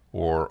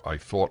 Or I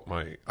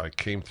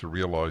came to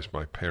realize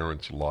my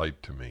parents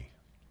lied to me.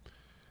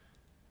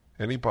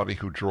 Anybody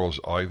who draws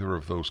either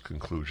of those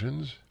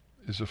conclusions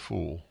is a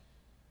fool.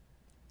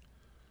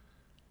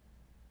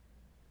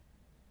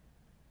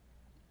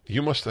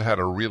 You must have had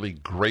a really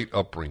great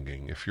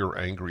upbringing if you're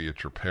angry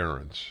at your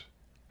parents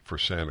for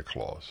Santa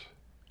Claus.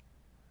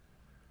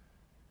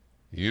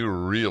 You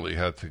really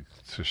had to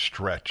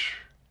stretch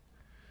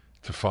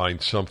to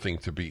find something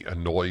to be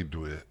annoyed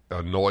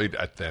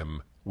at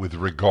them with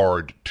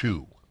regard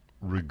to.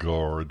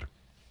 Regard.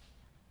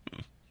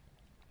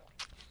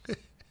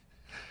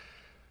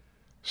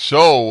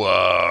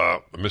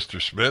 So,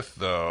 Mr.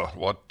 Smith,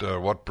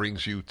 what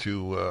brings you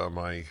to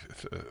my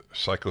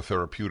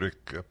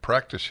psychotherapeutic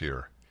practice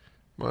here?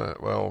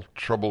 Well,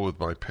 trouble with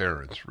my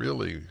parents,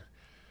 really.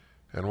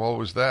 And what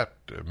was that,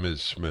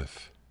 Ms.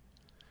 Smith?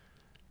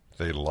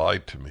 They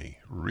lied to me.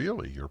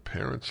 Really? Your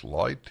parents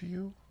lied to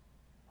you?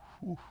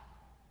 Whew.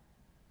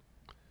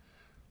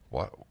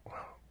 What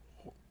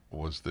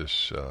was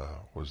this?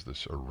 Was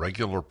this a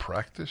regular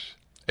practice?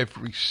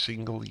 Every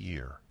single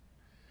year?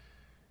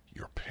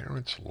 Your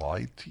parents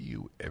lied to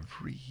you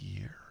every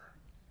year?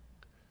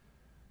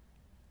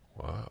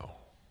 Wow.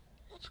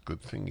 It's a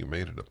good thing you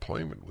made an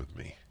appointment with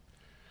me.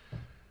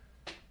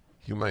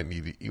 You might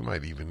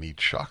even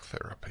need shock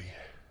therapy.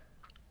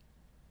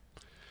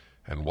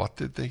 And what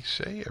did they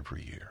say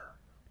every year?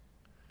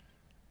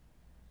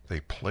 They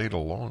played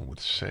along with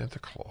Santa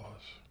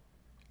Claus.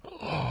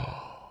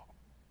 Oh,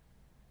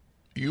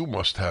 you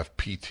must have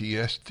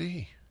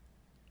PTSD.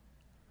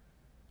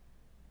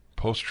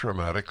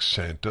 Post-traumatic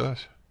Santa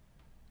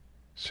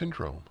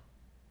syndrome.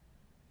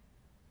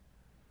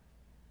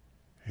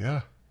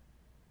 Yeah.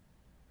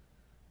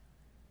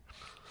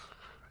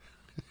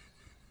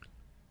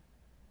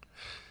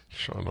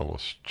 Sean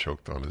almost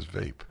choked on his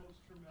vape.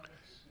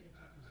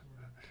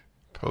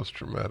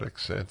 Post-traumatic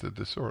Santa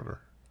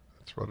disorder.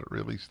 That's what it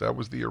really is. That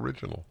was the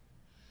original.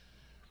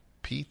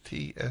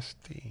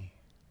 PTSD.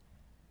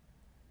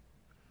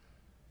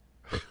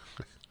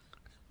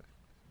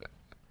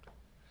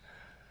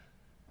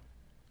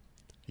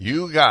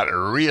 You got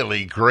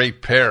really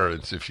great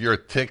parents if you're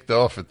ticked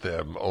off at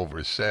them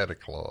over Santa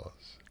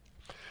Claus.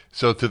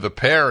 So to the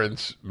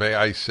parents, may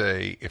I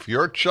say, if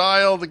your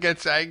child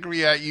gets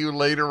angry at you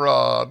later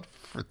on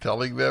for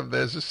telling them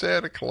there's a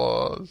Santa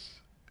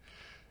Claus,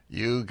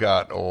 you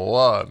got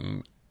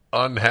one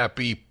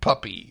unhappy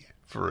puppy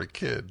for a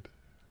kid.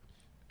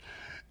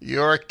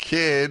 Your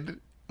kid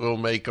will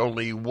make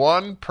only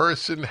one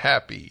person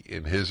happy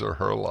in his or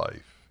her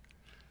life,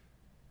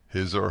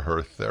 his or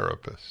her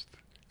therapist,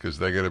 because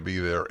they're going to be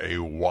there a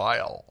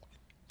while.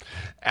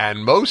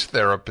 And most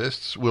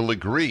therapists will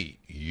agree,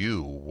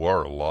 you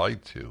were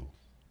lied to.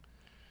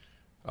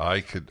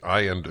 I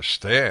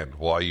understand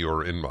why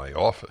you're in my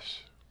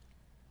office.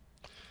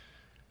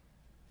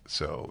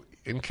 So,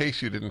 in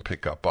case you didn't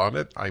pick up on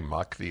it, I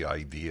mock the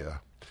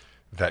idea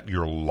that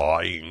you're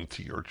lying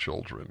to your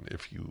children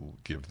if you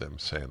give them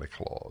Santa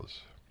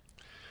Claus.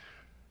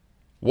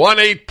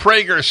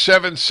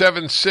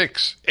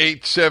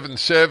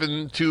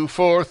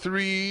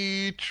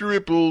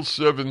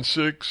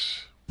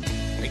 1-800-777-243-777-776.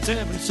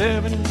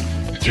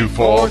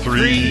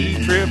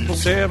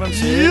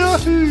 877-243-776.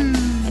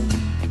 Yahoo!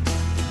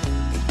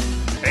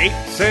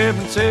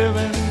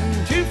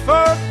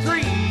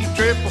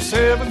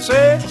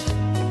 877-243-7776.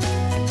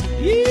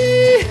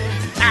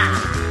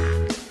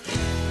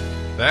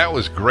 That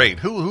was great.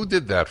 Who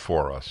did that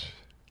for us?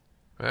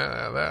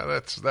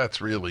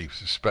 That's really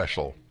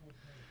special.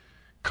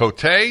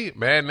 Cote,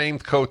 man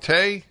named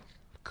Cote.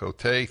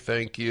 Cote,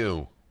 thank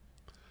you.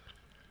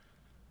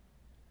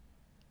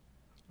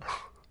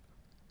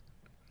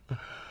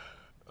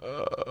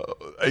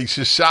 A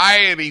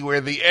society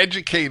where the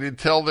educated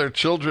tell their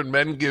children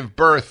men give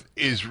birth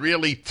is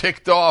really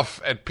ticked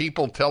off at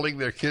people telling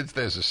their kids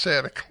there's a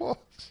Santa Claus.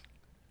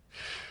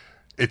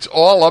 It's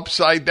all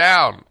upside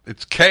down.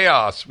 It's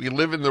chaos. We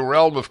live in the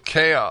realm of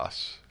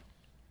chaos.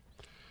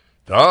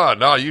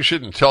 No, you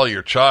shouldn't tell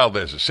your child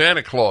there's a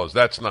Santa Claus.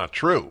 That's not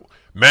true.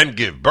 Men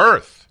give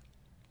birth.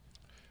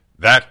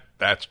 That's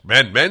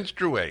men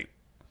menstruate.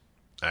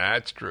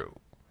 That's true.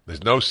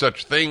 There's no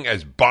such thing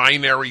as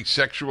binary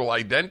sexual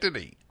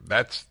identity.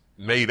 That's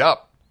made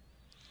up.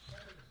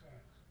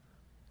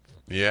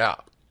 Yeah.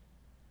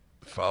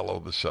 Follow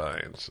the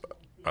science.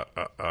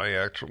 I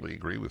actually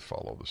agree with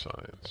follow the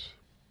science.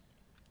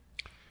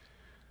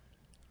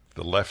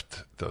 The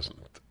left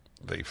doesn't.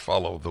 They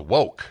follow the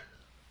woke.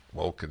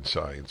 Woke and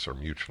science are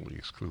mutually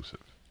exclusive.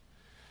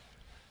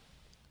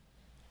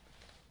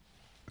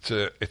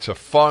 It's a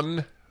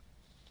fun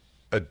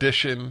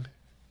addition.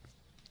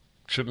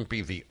 Shouldn't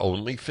be the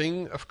only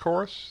thing, of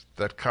course,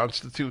 that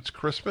constitutes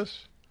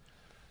Christmas.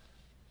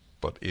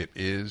 But it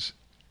is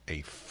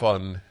a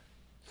fun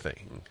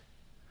thing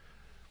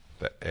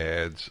that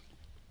adds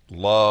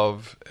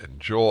love and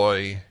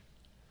joy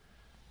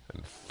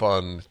and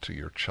fun to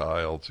your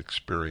child's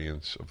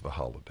experience of the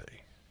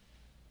holiday.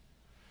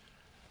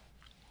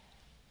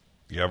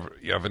 You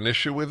have an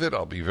issue with it?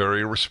 I'll be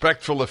very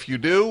respectful if you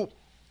do.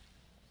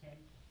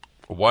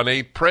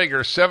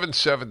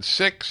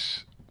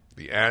 1-8-PRAGER-776,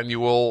 the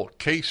annual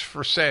Case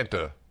for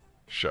Santa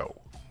show.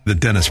 The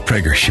Dennis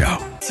Prager Show.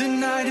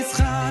 Tonight is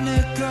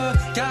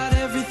Hanukkah, got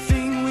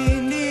everything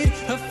we need.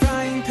 A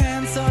frying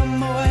pan,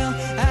 some oil,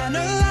 and a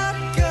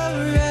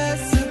latke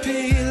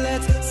recipe.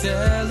 Let's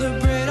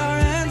celebrate our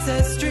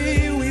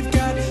ancestry. We've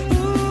got, the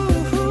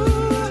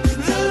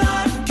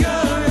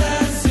latke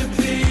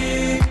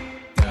recipe.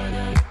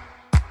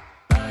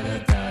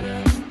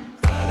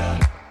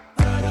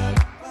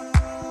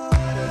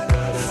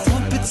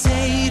 Four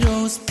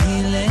potatoes,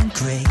 peeling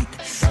great.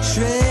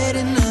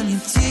 Shredding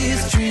onion, tears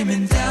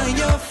streaming down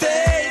your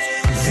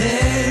face.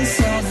 Then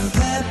salt and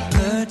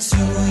pepper to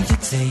your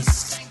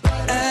taste.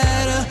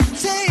 Add a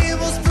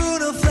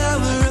tablespoon of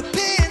flour, a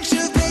pinch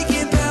of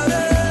baking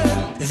powder.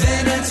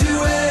 Then add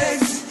 2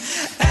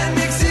 eggs and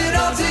mix it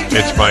all together.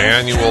 It's my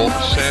annual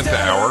Santa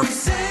Hour,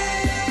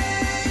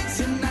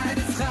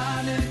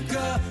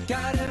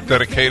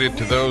 dedicated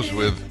to those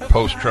with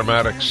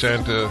post-traumatic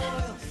Santa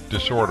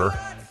disorder.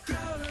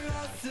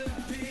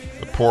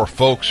 The poor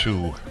folks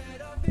who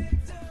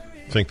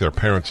think their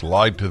parents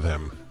lied to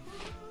them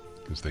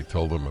because they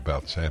told them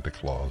about Santa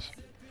Claus.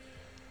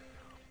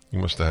 You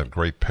must have had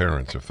great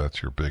parents if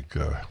that's your big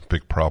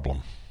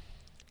problem.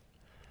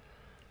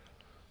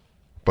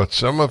 But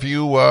some of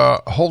you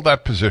hold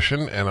that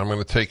position, and I'm going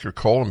to take your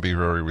call and be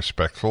very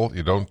respectful.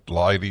 You don't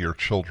lie to your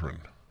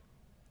children.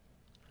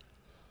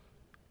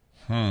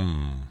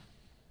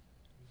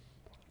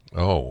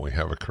 Oh, we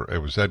have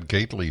it was Ed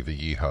Gately, the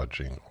Yeehaw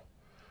jingle.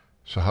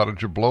 So how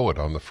did you blow it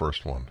on the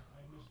first one?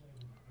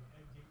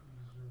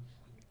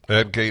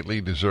 Ed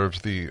Gately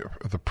deserves the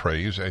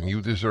praise, and you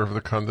deserve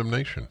the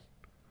condemnation.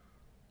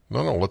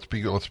 No, this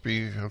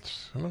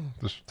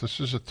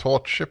is a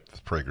taut ship, the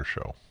Prager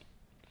Show.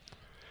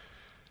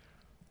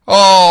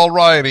 All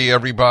righty,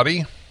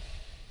 everybody.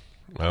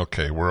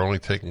 Okay, we're only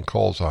taking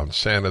calls on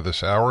Santa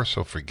this hour,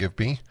 so forgive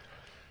me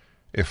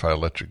if I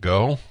let you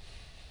go.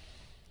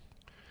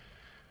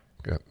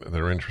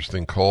 They're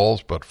interesting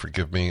calls, but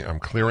forgive me. I'm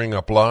clearing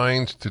up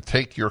lines to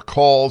take your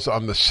calls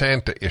on the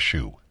Santa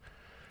issue.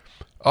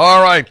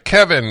 All right,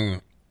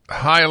 Kevin,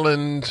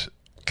 Highlands,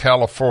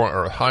 California,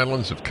 or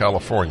Highlands of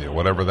California,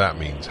 whatever that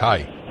means. Hi.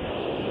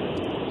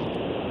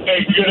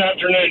 Hey, good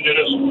afternoon,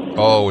 Dennis.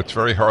 Oh, it's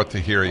very hard to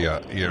hear you.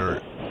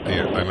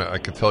 I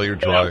can tell you're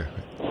dry.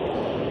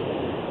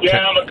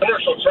 Yeah, I'm a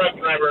commercial truck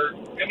driver.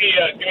 Give me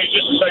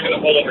just a second to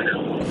pull over here.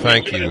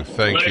 Thank you.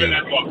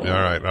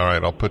 All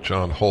right. I'll put you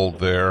on hold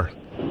there,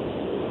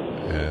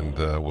 and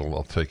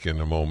I'll take you in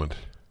a moment.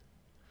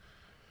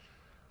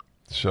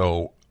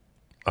 So,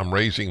 I'm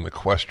raising the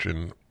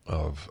question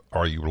of,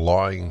 are you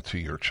lying to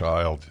your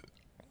child?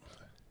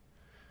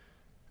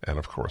 And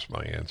of course,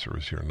 my answer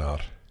is you're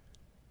not.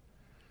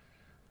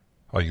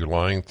 Are you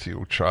lying to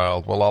your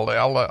child? Well,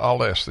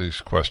 I'll ask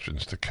these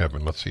questions to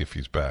Kevin. Let's see if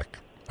he's back.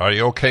 Are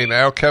you okay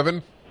now,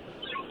 Kevin?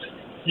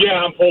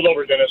 Yeah, I'm pulled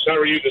over, Dennis. How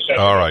are you this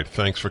afternoon? All right,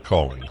 thanks for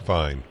calling.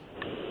 Fine.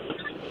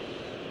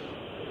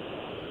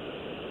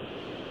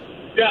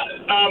 Yeah,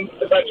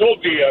 as I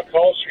told the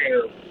call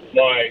screener,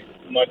 my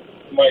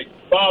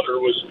father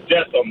was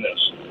deaf on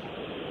this.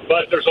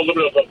 But there's a little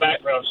bit of a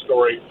background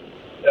story.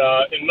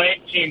 In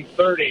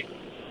 1930,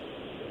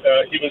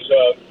 he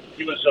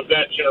was of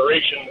that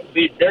generation.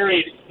 He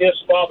buried his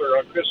father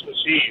on Christmas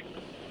Eve,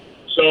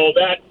 so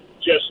that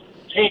just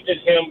tainted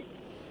him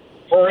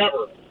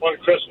forever on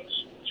Christmas.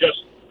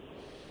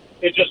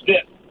 It just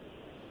did,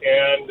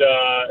 and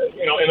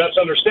and that's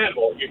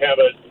understandable. You have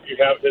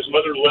his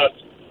mother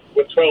left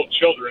with 12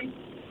 children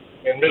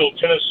in Middle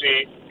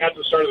Tennessee at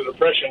the start of the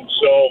Depression.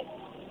 So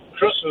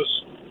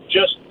Christmas,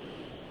 just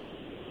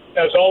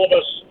as all of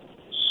us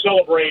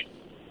celebrate,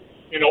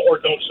 or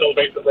don't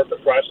celebrate the birth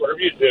of Christ, whatever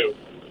you do,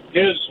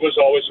 his was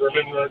always a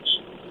remembrance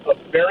of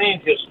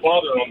burying his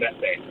father on that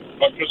day,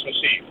 on Christmas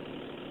Eve.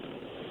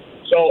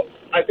 So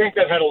I think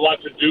that had a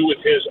lot to do with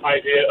his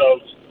idea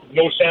of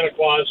no Santa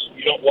Claus.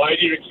 You don't lie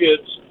to your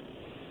kids.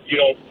 You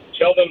don't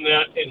tell them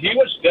that. And he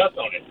was death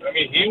on it. I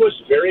mean, he was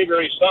very,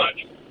 very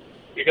staunch,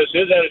 because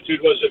his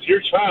attitude was, if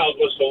your child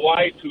was to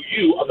lie to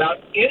you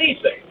about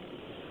anything,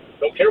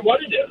 don't care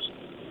what it is,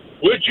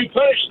 would you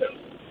punish them?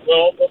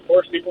 Well, of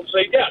course, people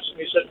say yes. And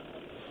he said,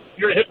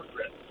 you're a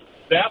hypocrite.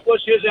 That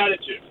was his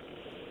attitude.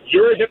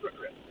 You're a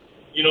hypocrite.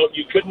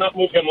 You could not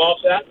move him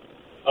off that.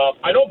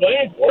 I don't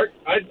blame him for it.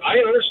 I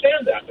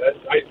understand that.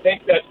 I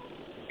think that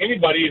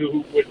anybody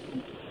who would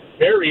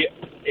bury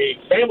a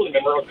family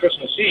member on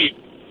Christmas Eve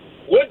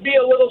would be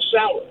a little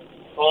sour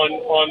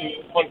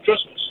on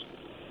Christmas.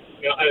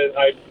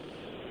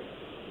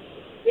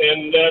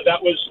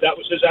 That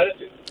was his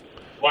attitude.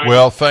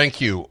 Well, thank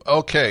you.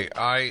 Okay,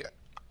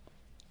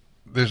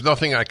 there's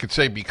nothing I could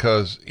say,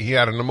 because he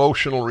had an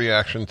emotional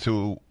reaction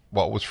to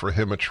what was for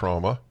him a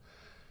trauma,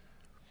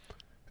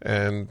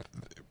 and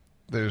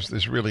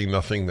there's really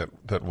nothing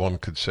that one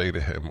could say to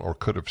him, or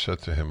could have said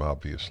to him,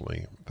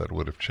 obviously, that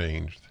would have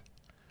changed.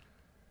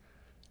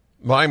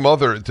 My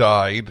mother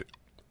died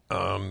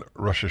on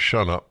Rosh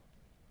Hashanah,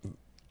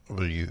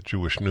 the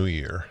Jewish New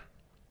Year.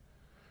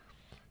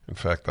 In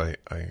fact, I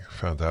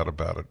found out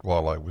about it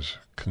while I was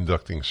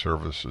conducting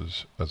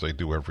services, as I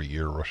do every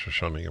year, Rosh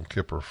Hashanah Yom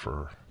Kippur,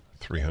 for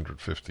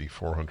 350,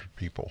 400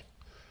 people.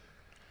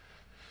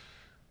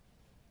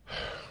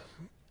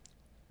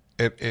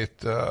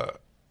 It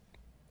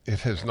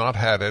has not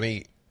had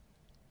any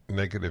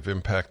negative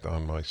impact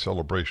on my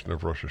celebration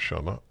of Rosh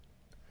Hashanah.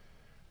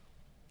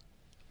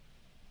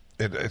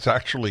 It's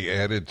actually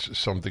added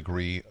some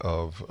degree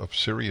of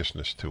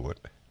seriousness to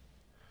it.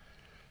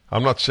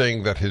 I'm not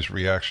saying that his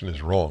reaction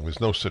is wrong. There's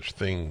no such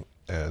thing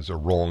as a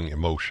wrong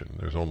emotion.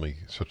 There's only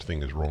such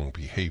thing as wrong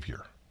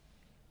behavior.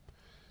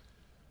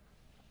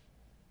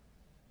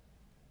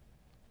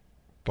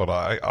 But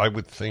I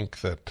would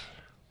think that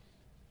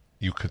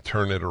you could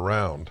turn it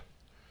around.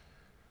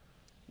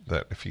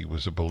 That if he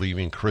was a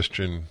believing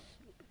Christian,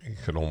 he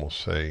could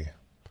almost say,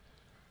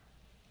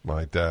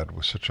 my dad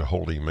was such a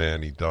holy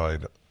man, he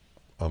died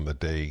on the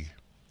day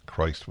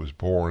Christ was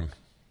born.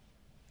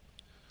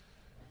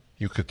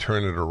 You could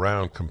turn it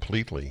around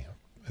completely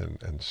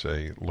and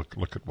say,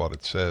 look at what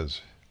it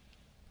says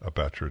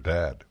about your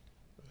dad.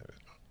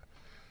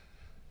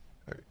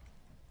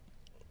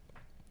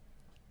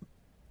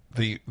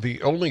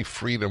 The only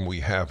freedom we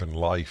have in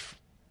life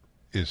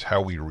is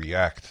how we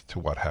react to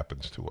what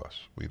happens to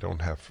us. We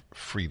don't have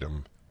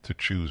freedom to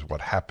choose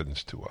what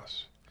happens to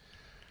us.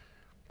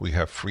 We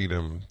have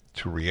freedom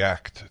to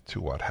react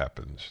to what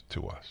happens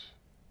to us.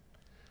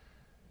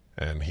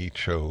 And he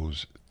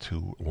chose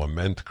to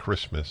lament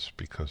Christmas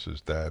because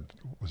his dad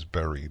was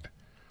buried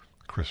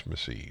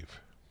Christmas Eve.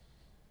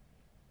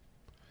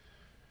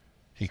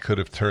 He could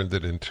have turned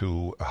it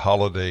into a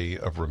holiday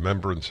of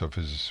remembrance of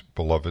his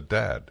beloved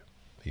dad.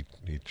 He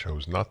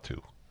chose not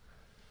to.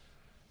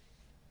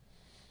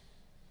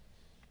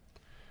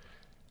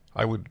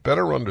 I would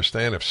better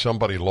understand if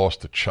somebody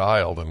lost a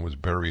child and was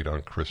buried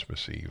on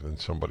Christmas Eve than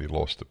somebody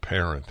lost a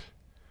parent.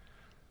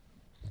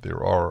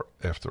 There are,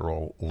 after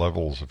all,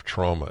 levels of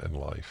trauma in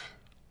life.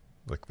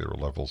 Like there are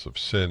levels of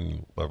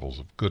sin, levels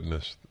of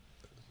goodness.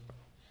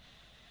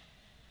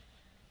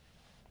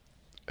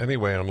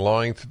 Anyway, on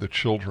lying to the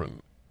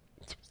children,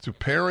 do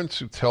parents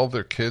who tell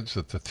their kids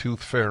that the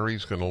tooth fairy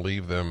is going to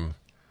leave them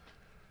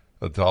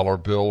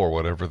 $1 bill or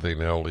whatever they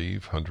now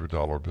leave,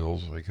 $100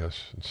 bills, I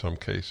guess, in some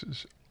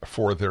cases,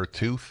 for their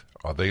tooth,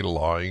 are they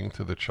lying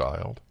to the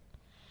child?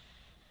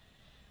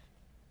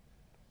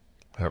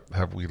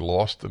 Have we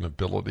lost an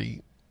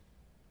ability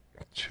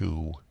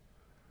to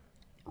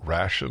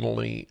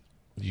rationally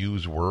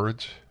use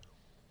words?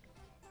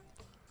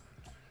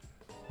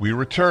 We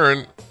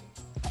return.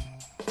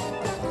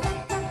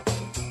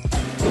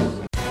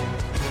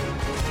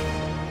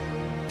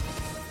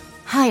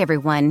 Hi,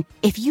 everyone.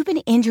 If you've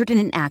been injured in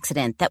an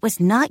accident that was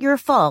not your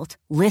fault,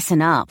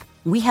 listen up.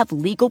 We have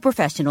legal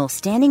professionals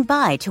standing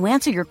by to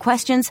answer your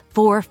questions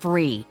for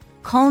free.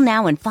 Call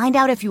now and find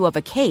out if you have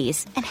a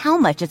case and how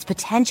much it's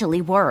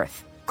potentially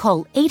worth.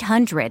 Call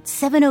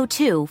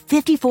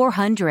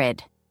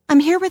 800-702-5400. I'm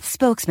here with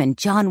spokesman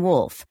John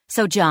Wolf.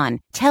 So,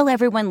 John, tell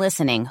everyone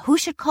listening who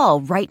should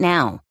call right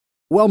now.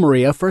 Well,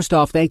 Maria, first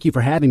off, thank you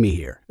for having me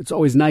here. It's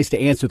always nice to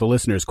answer the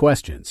listeners'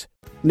 questions.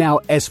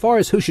 Now, as far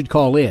as who should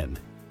call in,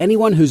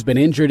 anyone who's been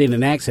injured in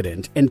an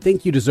accident and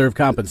think you deserve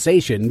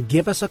compensation,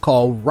 give us a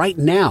call right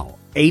now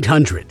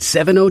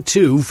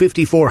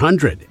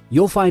 800-702-5400.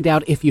 You'll find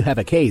out if you have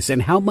a case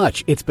and how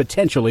much it's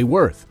potentially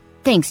worth.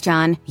 Thanks,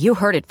 John. You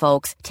heard it,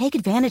 folks. Take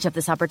advantage of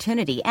this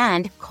opportunity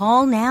and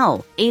call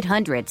now.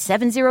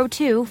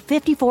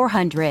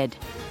 800-702-5400.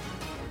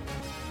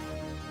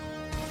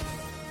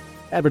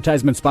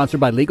 Advertisement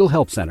sponsored by Legal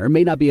Help Center.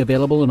 May not be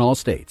available in all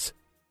states.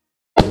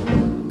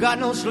 Got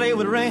no sleigh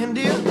with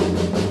reindeer,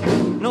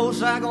 no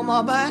sack on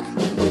my back.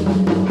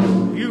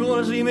 You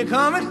gonna see me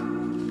coming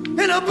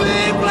in a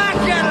big black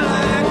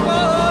Cadillac.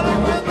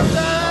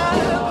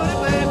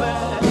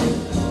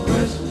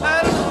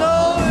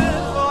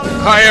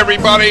 Hi,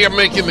 everybody. I'm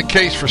making the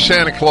case for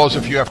Santa Claus.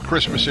 If you have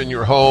Christmas in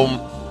your home,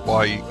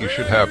 why you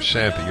should have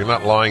Santa. You're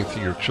not lying to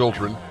your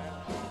children.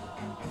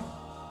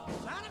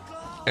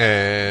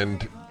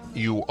 And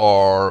you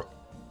are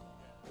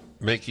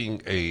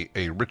making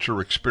a richer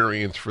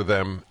experience for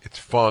them. It's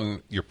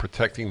fun. You're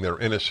protecting their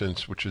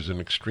innocence, which is an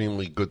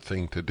extremely good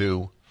thing to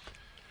do.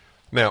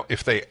 Now,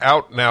 if they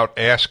out and out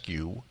ask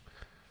you,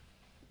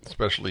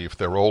 especially if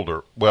they're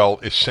older, well,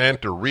 is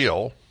Santa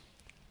real?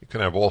 You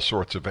can have all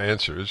sorts of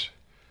answers.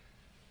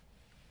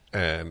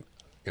 And,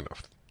 you know,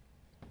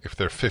 if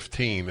they're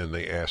 15 and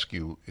they ask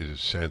you, is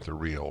Santa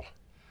real?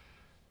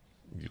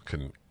 You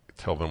can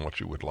tell them what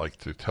you would like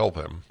to tell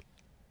them.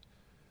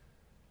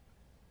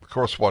 Of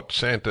course, what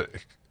Santa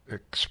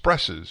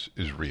expresses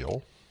is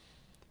real.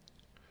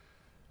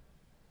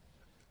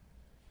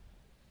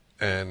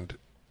 And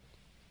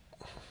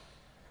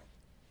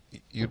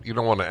you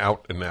don't want to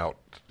out and out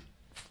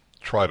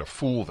try to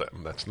fool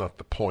them. That's not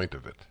the point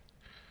of it.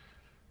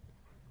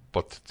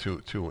 But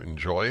to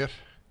enjoy it,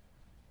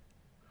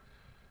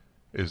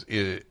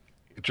 it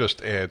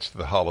just adds to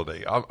the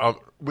holiday.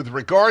 With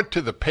regard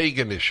to the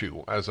pagan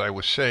issue, as I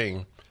was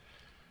saying,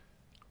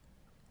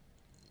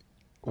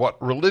 what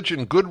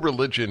good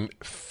religion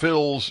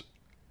fills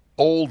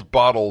old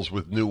bottles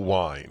with new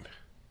wine.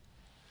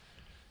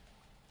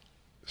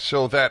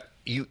 So that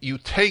you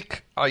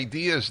take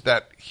ideas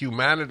that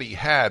humanity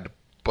had,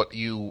 but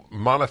you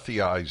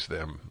monotheize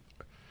them.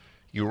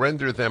 You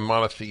render them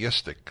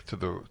monotheistic to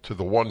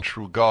the one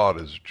true God,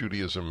 as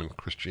Judaism and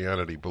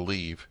Christianity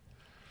believe.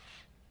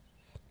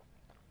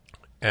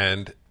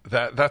 And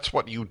that's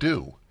what you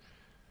do.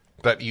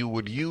 That you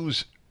would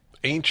use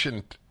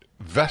ancient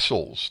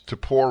vessels to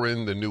pour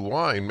in the new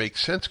wine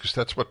makes sense, because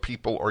that's what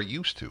people are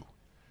used to.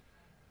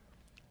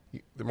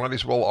 They might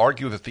as well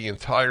argue that the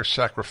entire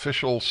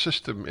sacrificial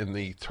system in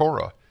the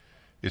Torah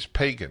is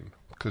pagan,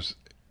 because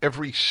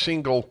every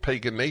single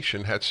pagan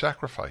nation had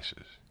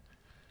sacrifices.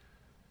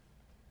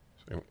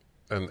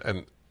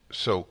 And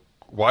so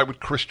why would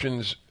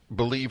Christians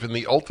believe in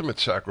the ultimate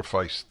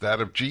sacrifice, that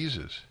of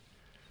Jesus,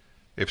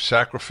 if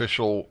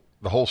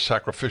the whole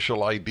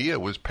sacrificial idea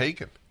was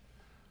pagan?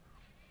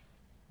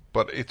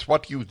 But it's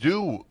what you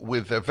do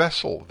with a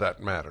vessel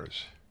that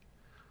matters.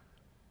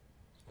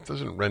 It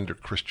doesn't render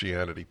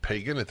Christianity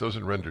pagan. It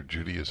doesn't render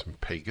Judaism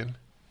pagan.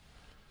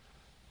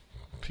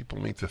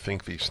 People need to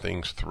think these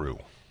things through.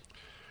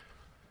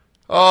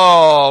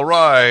 All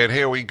right,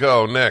 here we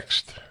go.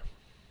 Next.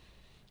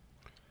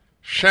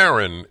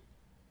 Sharon,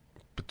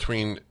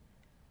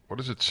 what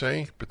does it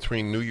say?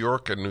 Between New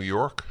York and New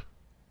York?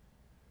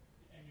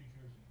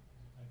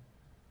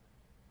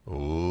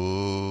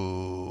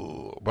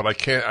 Ooh, but I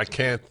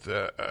can't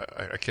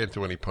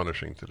do any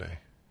punishing today.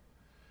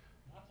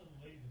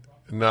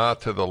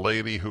 Not to the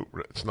lady who,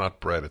 it's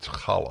not bread, it's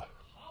challah.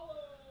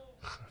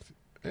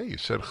 Hey, you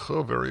said ch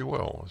very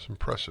well. It's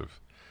impressive.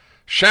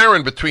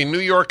 Sharon, between New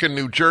York and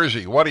New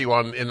Jersey, what are you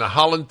on, in the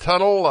Holland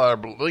Tunnel,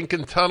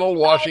 Lincoln Tunnel,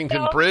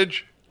 Washington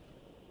Bridge?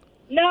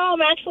 No,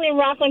 I'm actually in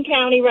Rockland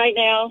County right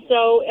now,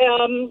 so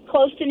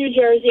close to New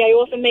Jersey. I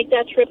often make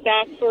that trip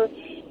back for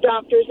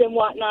doctors and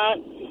whatnot.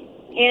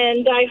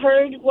 And I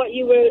heard what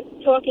you were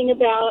talking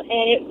about, and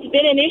it's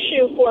been an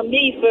issue for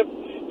me for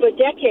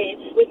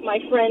decades with my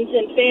friends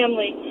and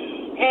family.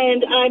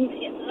 And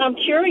I'm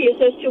curious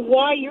as to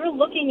why you're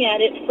looking at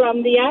it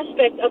from the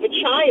aspect of a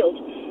child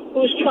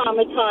who's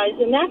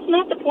traumatized, and that's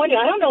not the point.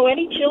 I don't know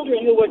any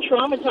children who were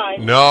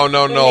traumatized. No.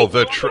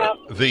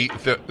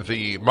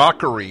 The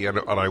mockery, and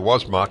I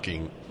was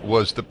mocking,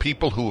 was the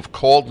people who have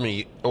called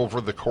me over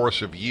the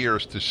course of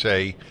years to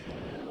say,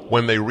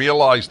 when they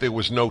realized there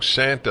was no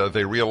Santa,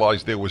 they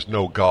realized there was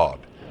no God.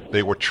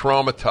 They were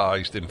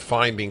traumatized in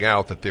finding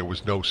out that there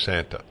was no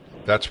Santa.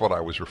 That's what I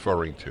was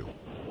referring to.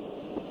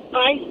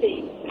 I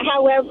see.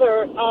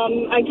 However,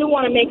 I do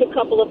want to make a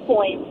couple of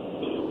points.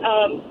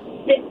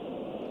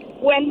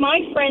 When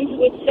my friends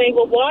would say,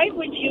 well, why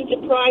would you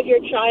deprive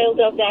your child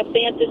of that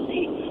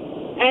fantasy?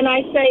 And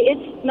I say,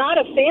 it's not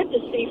a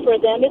fantasy for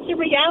them. It's a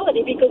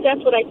reality, because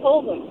that's what I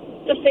told them.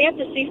 It's a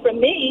fantasy for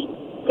me,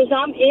 because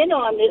I'm in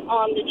on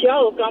the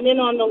joke. I'm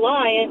in on the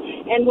lie.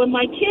 And when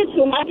my kids,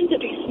 who happen to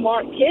be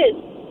smart kids,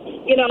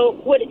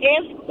 would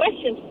ask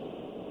questions,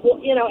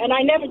 and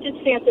I never did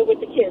Santa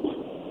with the kids.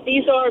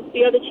 These are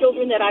the other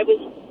children that I was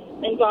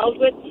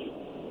involved with.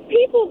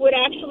 People would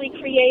actually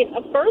create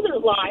a further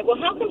lie. Well,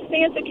 how come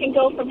Santa can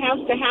go from house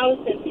to house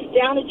and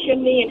down a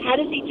chimney, and how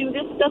does he do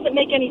this? It doesn't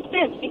make any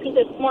sense, because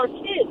they're smart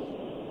kids.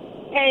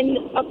 And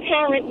a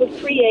parent would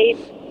create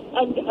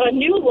a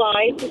new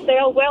lie to say,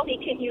 oh, well, he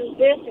can use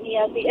this and he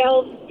has the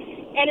elves.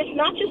 And it's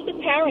not just the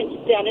parents,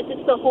 Dennis.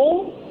 It's the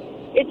whole,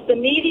 it's the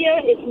media,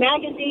 it's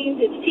magazines,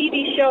 it's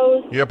TV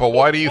shows. Yeah, but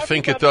why do you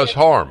think it does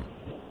harm?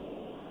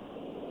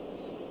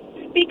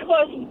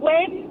 Because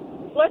when,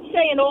 let's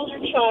say, an older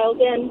child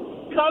then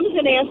comes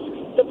and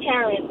asks the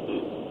parent,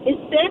 is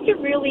Santa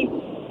really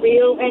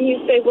real? And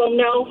you say, well,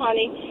 no,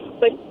 honey,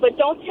 but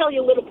don't tell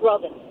your little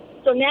brother.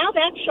 So now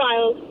that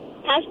child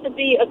has to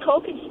be a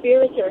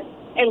co-conspirator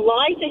and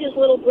lie to his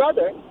little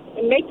brother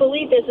and make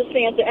believe there's a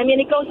Santa. I mean,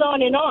 it goes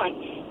on and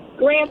on.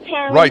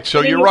 Grandparents. Right.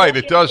 So you're right.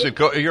 It does.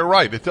 You're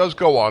right. It does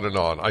go on and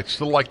on. I'd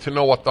still like to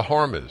know what the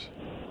harm is.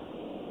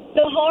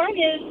 The harm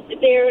is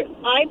there.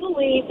 I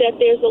believe that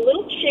there's a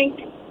little chink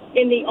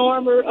in the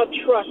armor of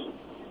trust.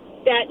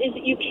 That is,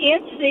 you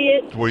can't see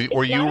it.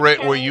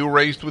 Were you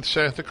raised with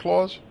Santa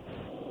Claus?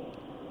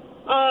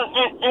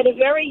 At a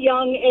very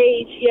young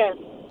age, yes.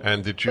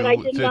 And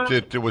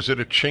was it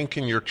a chink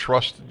in your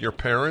trust in your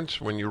parents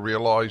when you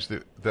realized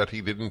that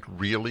he didn't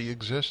really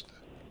exist?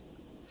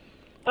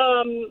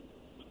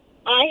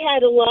 I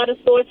had a lot of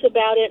thoughts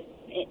about it.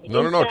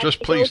 No.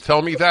 Just please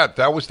tell me that.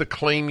 That was the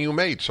claim you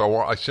made. So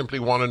I simply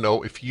want to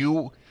know if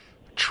you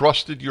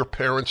trusted your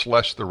parents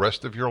less the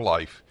rest of your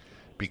life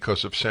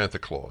because of Santa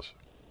Claus.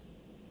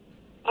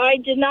 I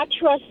did not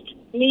trust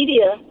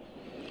media,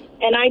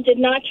 and I did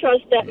not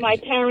trust that my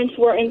parents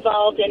were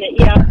involved in it.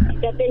 Yeah,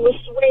 that they were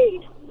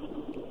swayed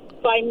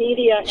by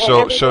media.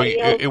 And so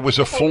it was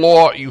a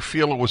flaw. You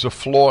feel it was a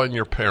flaw in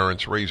your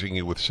parents raising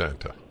you with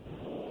Santa?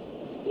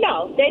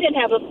 No, they didn't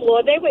have a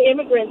flaw. They were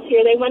immigrants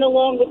here. They went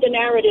along with the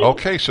narrative.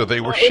 Okay, so they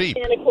were sheep.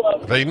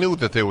 They knew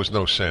that there was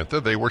no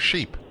Santa. They were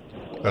sheep.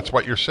 That's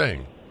what you're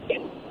saying.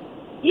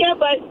 Yeah,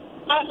 but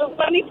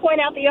let me point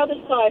out the other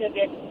side of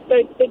it.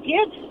 The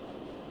gifts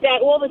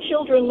that all the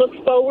children look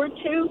forward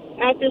to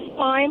at this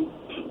time,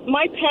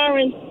 my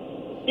parents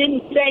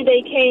didn't say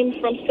they came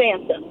from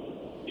Santa,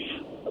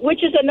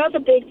 which is another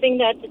big thing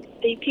that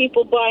the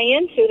people buy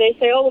into. They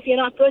say, oh, if you're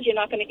not good, you're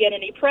not going to get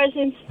any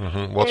presents.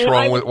 Mm-hmm.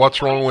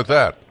 What's wrong with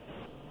that?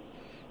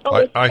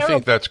 Oh, I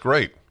think that's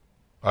great.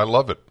 I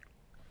love it.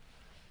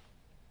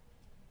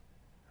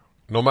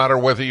 No matter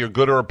whether you're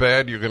good or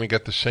bad, you're going to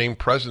get the same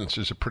presents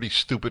is a pretty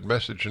stupid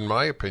message, in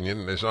my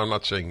opinion. I'm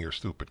not saying you're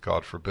stupid,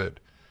 God forbid.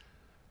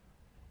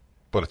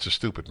 But it's a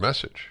stupid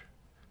message.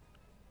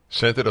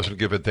 Santa doesn't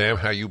give a damn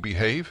how you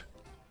behave?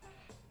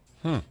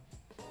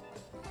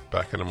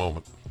 Back in a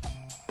moment.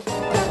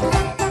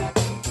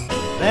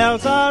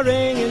 Bells are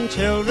ringing,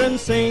 children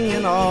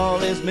singing, all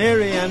is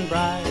merry and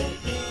bright.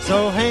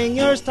 So hang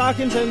your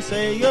stockings and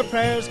say your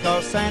prayers,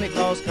 'cause Santa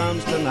Claus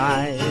comes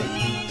tonight.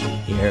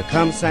 Here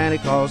comes Santa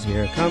Claus,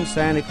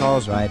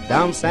 right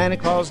down Santa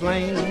Claus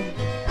Lane.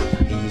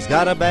 He's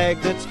got a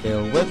bag that's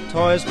filled with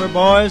toys for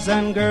boys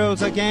and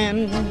girls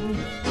again.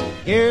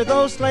 Hear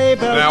those sleigh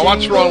bells. Now,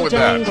 what's jingle, wrong with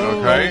that? jangle,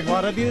 Okay. oh,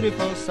 what a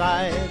beautiful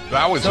sight.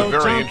 That was So a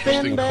very jump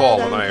interesting in bed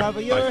call, and and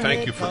cover your I thank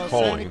head, you for 'cause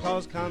calling. Santa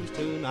Claus comes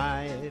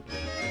tonight.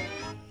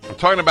 I'm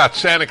talking about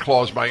Santa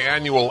Claus, my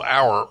annual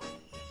hour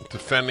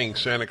defending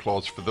Santa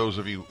Claus for those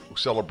of you who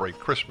celebrate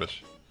Christmas.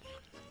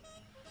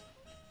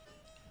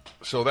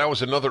 So that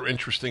was another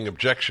interesting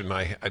objection.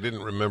 I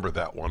didn't remember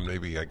that one.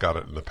 Maybe I got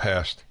it in the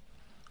past.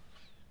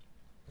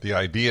 The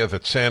idea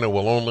that Santa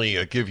will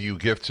only give you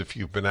gifts if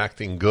you've been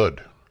acting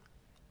good.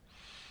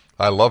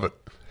 I love it.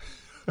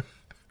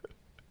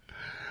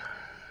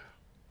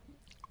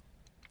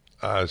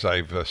 As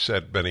I've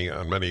said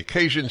on many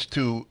occasions,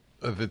 to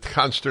the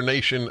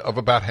consternation of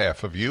about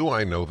half of you,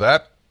 I know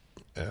that,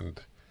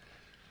 and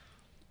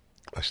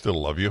I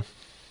still love you,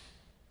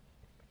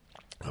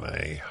 and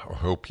I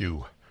hope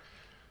you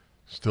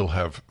still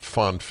have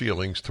fond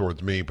feelings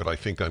towards me, but I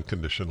think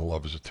unconditional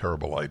love is a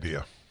terrible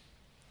idea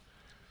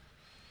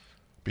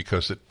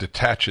because it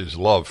detaches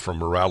love from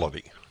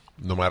morality.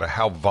 No matter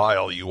how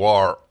vile you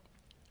are,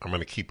 I'm going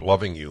to keep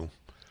loving you.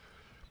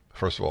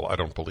 First of all, I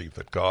don't believe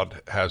that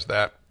God has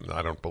that.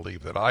 I don't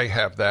believe that I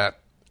have that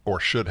or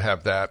should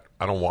have that.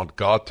 I don't want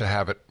God to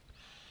have it.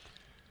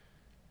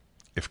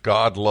 If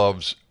God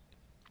loves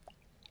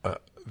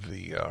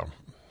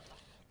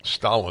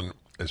Stalin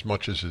as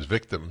much as his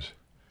victims,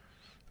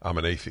 I'm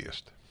an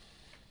atheist.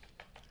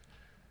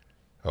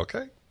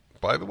 Okay?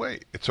 By the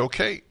way, it's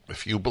okay.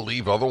 If you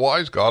believe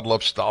otherwise, God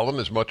loves Stalin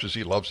as much as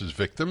he loves his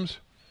victims,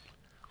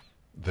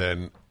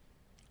 then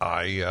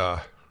I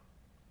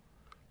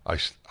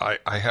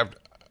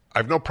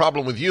have no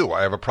problem with you.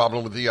 I have a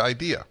problem with the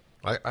idea.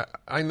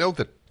 I know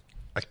that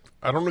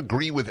I don't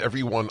agree with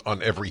everyone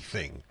on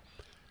everything.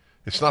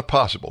 It's not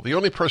possible. The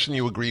only person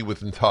you agree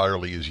with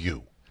entirely is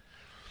you.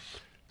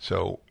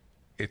 So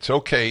it's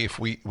okay if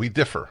we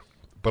differ,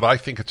 but I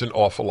think it's an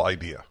awful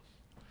idea.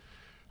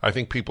 I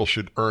think people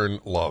should earn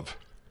love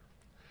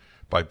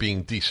by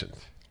being decent.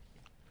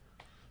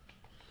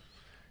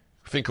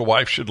 Think a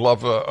wife should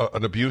love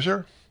an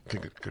abuser?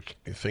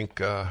 You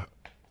think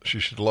she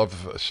should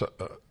love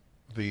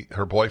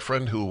her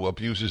boyfriend who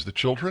abuses the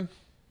children?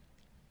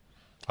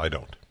 I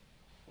don't.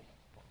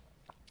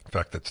 In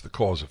fact, that's the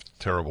cause of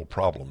terrible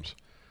problems.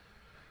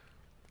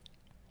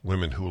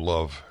 Women who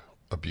love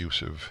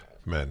abusive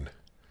men,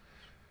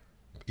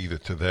 either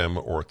to them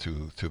or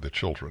to the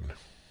children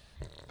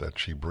that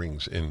she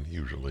brings in,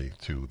 usually,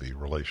 to the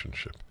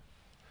relationship.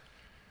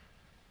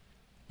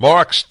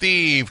 Mark,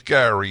 Steve,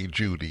 Gary,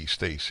 Judy,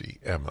 Stacy,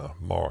 Emma,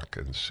 Mark,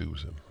 and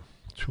Susan.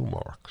 2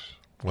 Marks.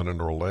 One in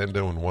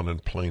Orlando and one in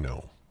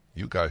Plano.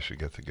 You guys should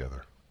get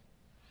together.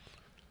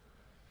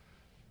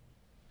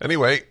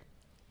 Anyway,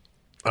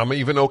 I'm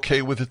even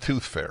okay with the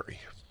tooth fairy.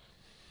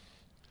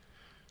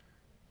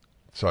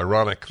 It's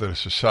ironic that a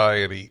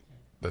society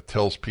that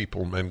tells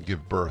people men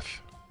give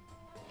birth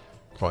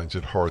finds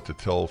it hard to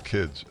tell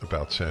kids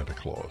about Santa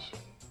Claus.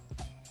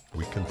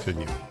 We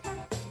continue.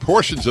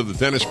 Portions of the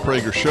Dennis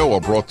Prager Show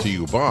are brought to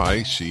you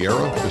by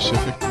Sierra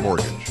Pacific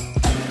Mortgage.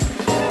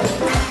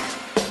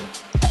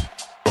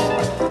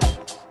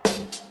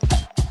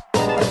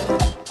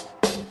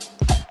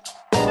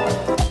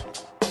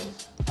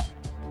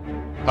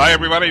 Hi,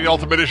 everybody. The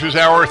Ultimate Issues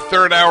Hour,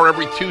 3rd hour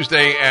every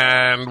Tuesday.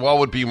 And what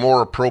would be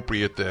more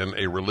appropriate than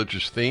a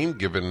religious theme,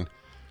 given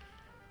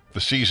the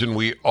season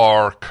we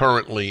are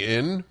currently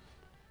in?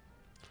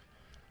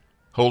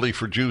 Holy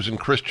for Jews and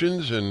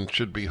Christians, and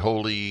should be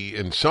holy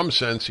in some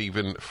sense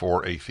even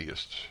for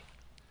atheists.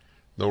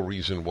 No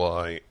reason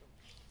why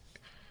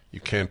you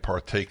can't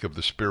partake of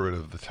the spirit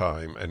of the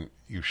time, and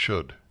you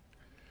should.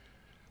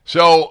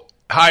 So,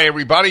 hi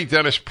everybody,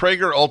 Dennis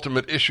Prager,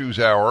 Ultimate Issues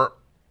Hour.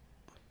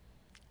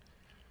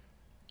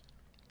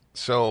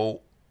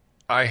 So,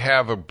 I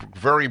have a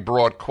very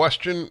broad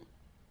question.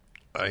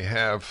 I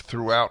have,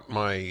 throughout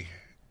my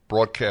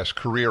broadcast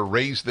career,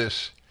 raised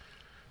this.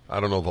 I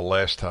don't know the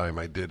last time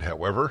I did,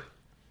 however.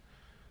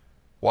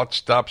 What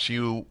stops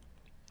you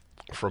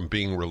from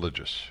being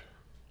religious?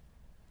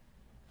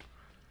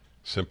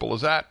 Simple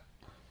as that.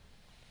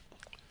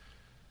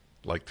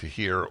 Like to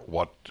hear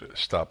what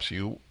stops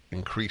you.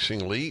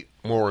 Increasingly,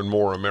 more and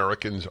more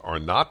Americans are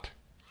not.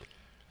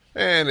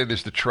 And it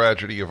is the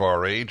tragedy of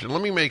our age. And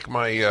let me make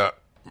my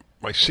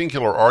my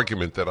singular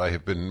argument that I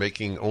have been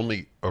making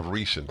only of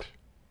recent.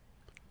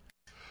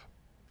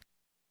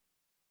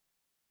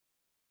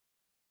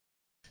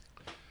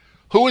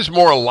 Who is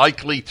more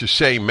likely to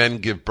say men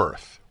give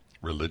birth?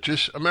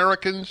 Religious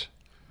Americans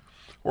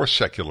or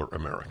secular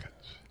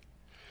Americans?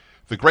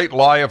 The great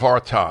lie of our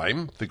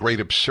time, the great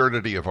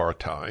absurdity of our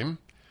time,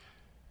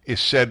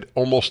 is said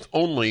almost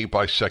only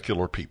by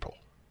secular people.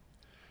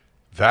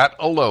 That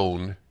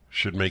alone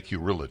should make you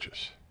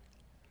religious.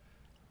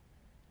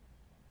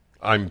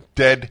 I'm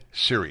dead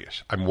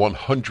serious. I'm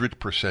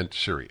 100%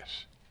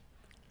 serious.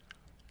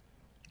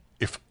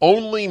 If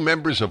only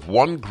members of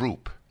one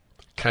group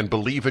can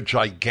believe a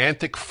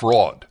gigantic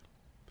fraud,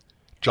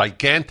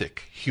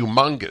 gigantic,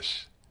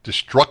 humongous,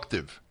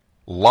 destructive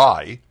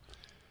lie,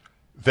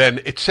 then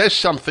it says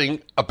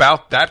something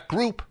about that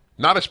group,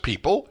 not as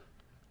people,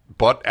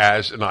 but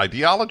as an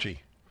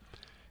ideology.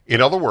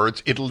 In other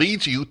words, it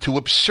leads you to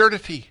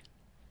absurdity.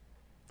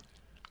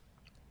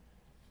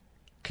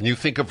 Can you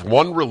think of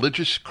one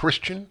religious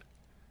Christian,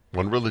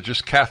 one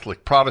religious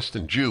Catholic,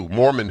 Protestant, Jew,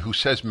 Mormon who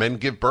says men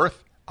give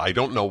birth? I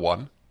don't know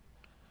one.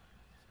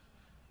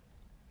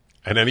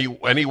 And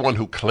anyone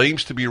who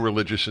claims to be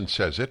religious and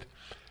says it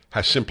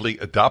has simply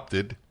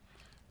adopted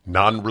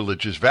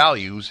non-religious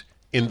values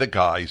in the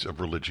guise of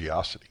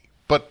religiosity.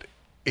 But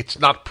it's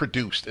not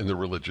produced in the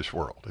religious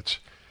world.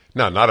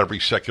 Not every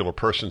secular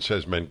person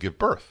says men give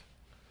birth.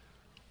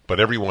 But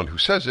everyone who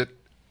says it,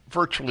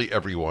 virtually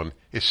everyone,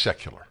 is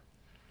secular.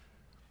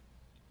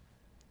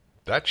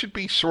 That should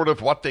be sort of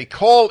what they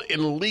call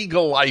in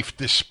legal life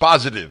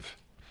dispositive.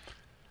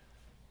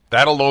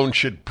 That alone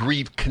should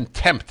breed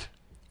contempt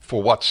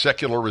for what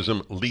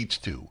secularism leads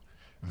to,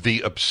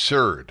 the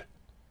absurd.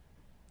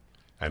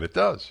 And it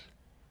does.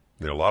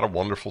 There are a lot of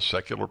wonderful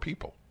secular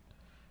people.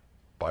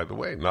 By the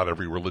way, not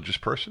every religious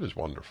person is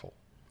wonderful.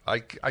 I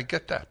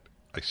get that.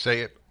 I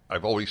say it.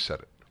 I've always said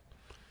it.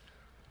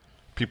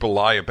 People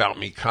lie about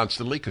me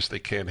constantly because they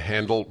can't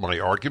handle my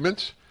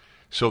arguments.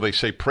 So they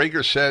say,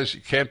 Prager says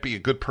you can't be a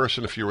good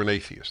person if you're an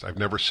atheist. I've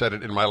never said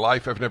it in my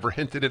life. I've never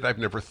hinted it. I've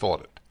never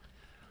thought it.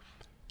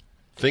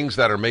 Things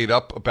that are made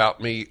up about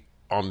me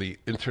on the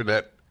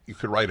internet, you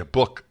could write a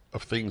book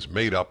of things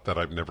made up that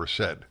I've never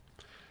said.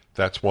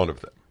 That's one of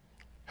them.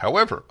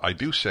 However, I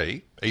do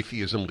say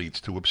atheism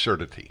leads to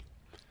absurdity.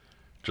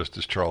 Just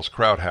as Charles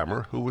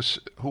Krauthammer, who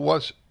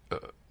was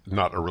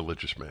not a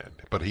religious man,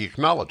 but he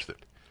acknowledged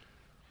it.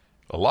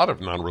 A lot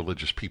of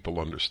non-religious people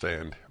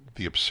understand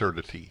the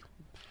absurdity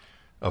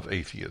of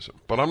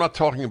atheism. But I'm not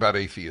talking about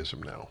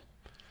atheism now.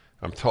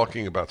 I'm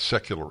talking about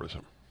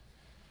secularism,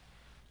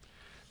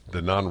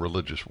 the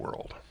non-religious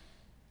world,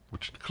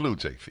 which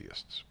includes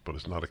atheists, but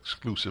is not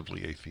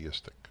exclusively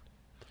atheistic.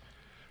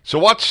 So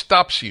what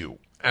stops you?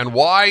 And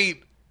why,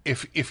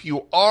 if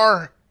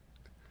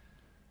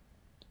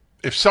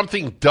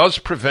something does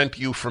prevent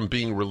you from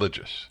being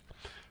religious,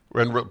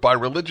 and by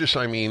religious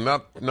I mean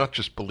not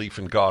just belief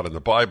in God and the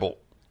Bible,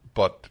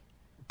 but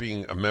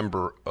being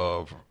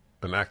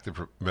an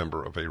active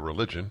member of a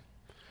religion,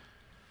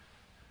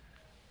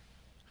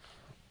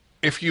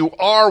 if you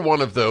are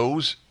one of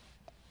those,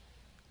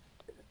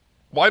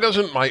 why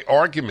doesn't my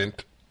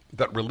argument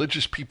that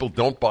religious people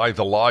don't buy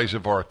the lies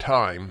of our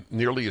time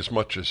nearly as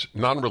much as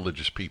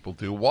non-religious people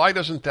do, why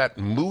doesn't that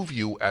move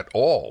you at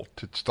all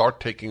to start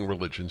taking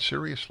religion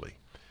seriously?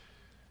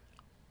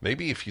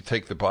 Maybe if you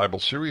take the Bible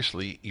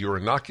seriously, you're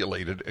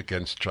inoculated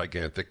against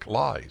gigantic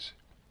lies.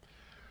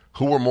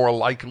 Who are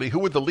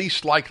the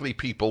least likely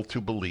people to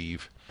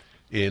believe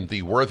in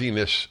the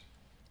worthiness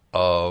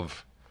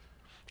of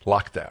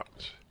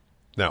lockdowns?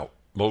 Now,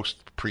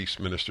 most priests,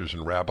 ministers,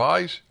 and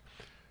rabbis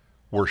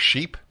were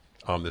sheep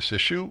on this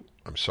issue.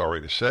 I'm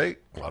sorry to say,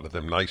 a lot of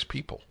them nice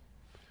people.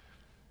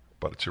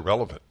 But it's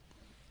irrelevant.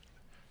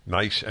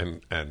 Nice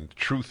and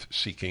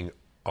truth-seeking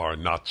are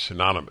not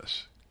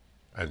synonymous.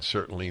 And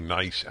certainly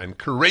nice and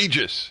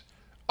courageous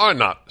are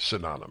not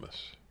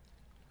synonymous.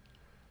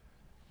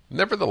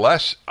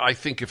 Nevertheless, I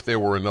think if there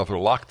were another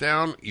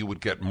lockdown, you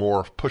would get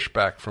more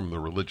pushback from the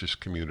religious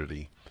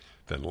community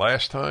than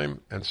last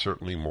time, and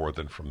certainly more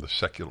than from the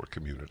secular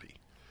community.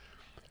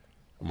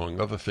 Among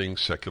other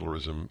things,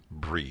 secularism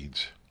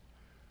breeds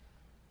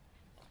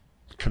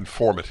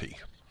conformity.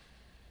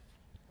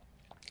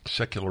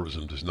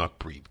 Secularism does not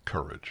breed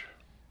courage.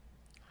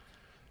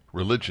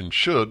 Religion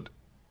should,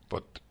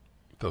 but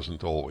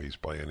doesn't always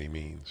by any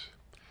means.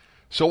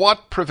 So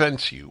what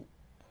prevents you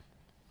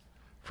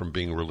from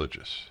being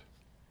religious?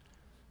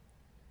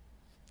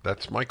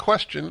 That's my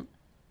question.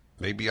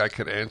 Maybe I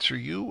could answer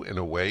you in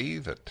a way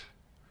that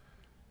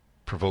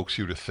provokes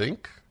you to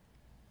think.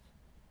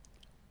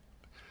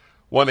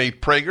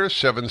 1-8-PRAGER,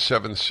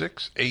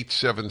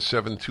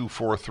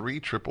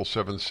 776-877-243,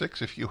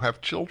 776, if you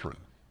have children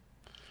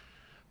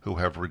who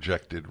have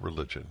rejected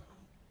religion.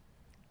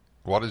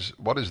 What is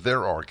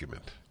their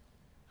argument?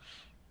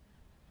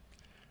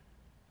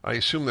 I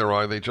assume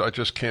I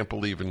just can't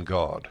believe in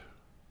God.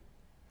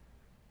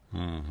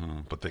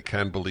 But they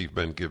can believe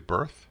men give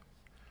birth?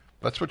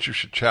 That's what you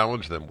should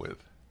challenge them with.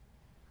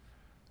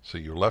 So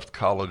you left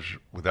college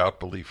without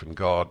belief in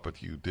God,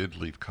 but you did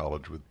leave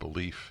college with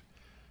belief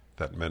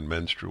that men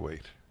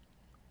menstruate.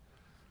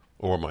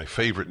 Or my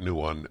favorite new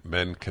one,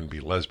 men can be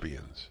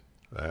lesbians.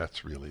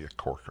 That's really a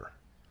corker.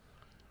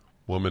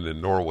 Woman in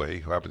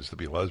Norway who happens to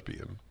be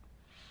lesbian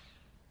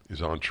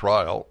is on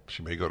trial.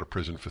 She may go to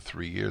prison for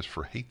 3 years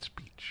for hate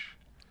speech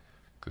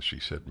because she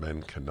said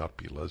men cannot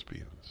be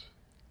lesbians.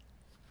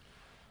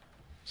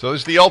 So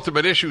this is the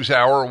Ultimate Issues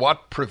Hour.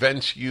 What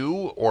prevents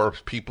you or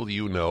people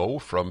you know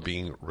from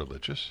being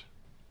religious?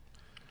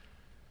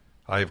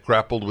 I have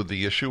grappled with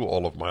the issue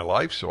all of my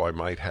life, so I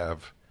might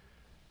have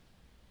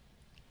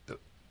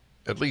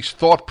at least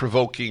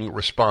thought-provoking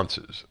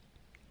responses.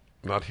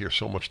 I'm not here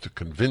so much to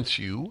convince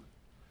you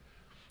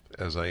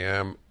as I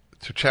am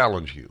to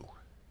challenge you.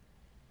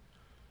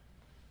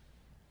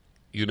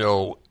 You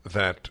know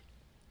that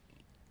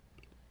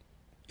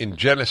in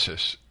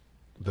Genesis,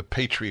 the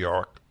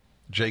patriarch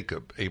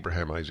Jacob,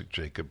 Abraham, Isaac,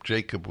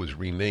 Jacob was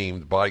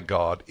renamed by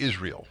God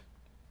Israel.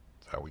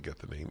 That's how we get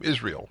the name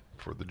Israel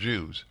for the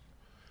Jews.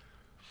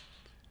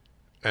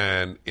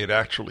 And it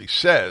actually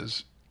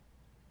says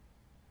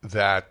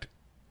that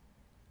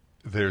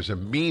there's a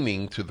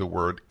meaning to the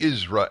word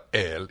Israel,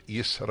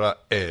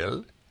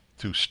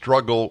 to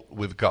struggle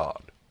with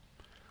God.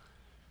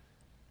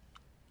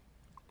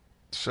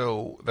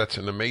 So that's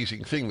an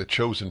amazing thing. The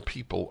chosen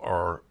people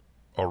are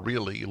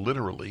really,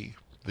 literally,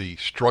 the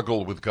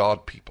struggle with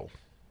God people.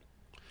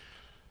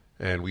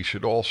 And we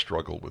should all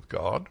struggle with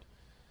God.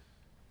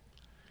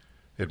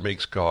 It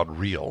makes God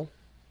real.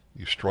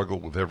 You struggle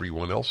with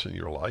everyone else in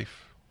your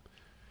life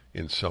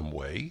in some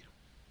way.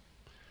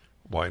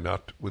 Why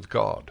not with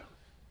God?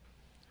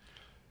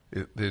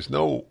 There's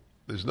no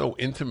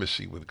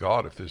intimacy with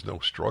God if there's no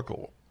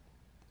struggle.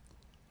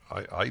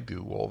 I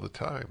do all the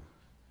time.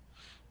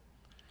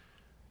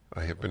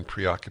 I have been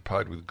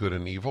preoccupied with good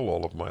and evil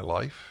all of my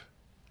life,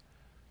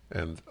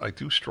 and I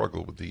do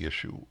struggle with the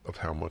issue of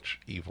how much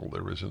evil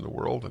there is in the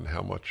world and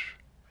how much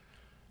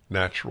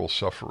natural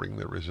suffering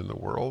there is in the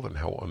world and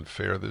how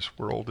unfair this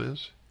world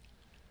is.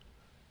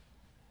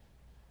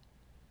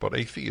 But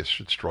atheists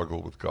should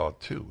struggle with God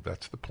too.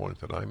 That's the point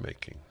that I'm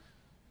making.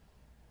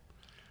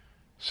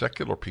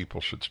 Secular people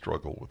should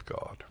struggle with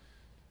God.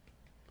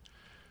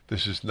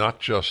 This is not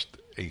just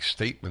a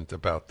statement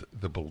about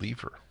the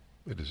believer.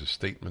 It is a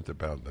statement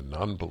about the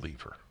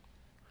non-believer.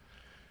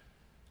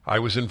 I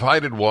was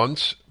invited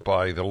once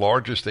by the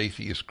largest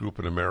atheist group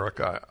in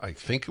America. I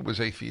think it was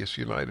Atheists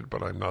United,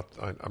 but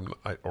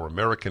or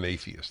American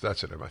Atheists.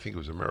 That's it. I think it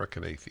was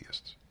American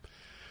Atheists.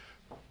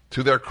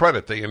 To their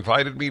credit, they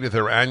invited me to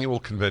their annual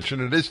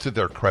convention. It is to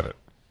their credit.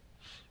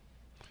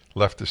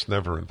 Leftists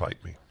never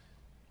invite me.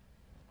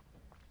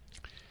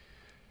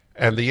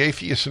 And the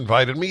atheists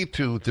invited me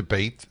to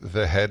debate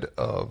the head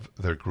of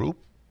their group,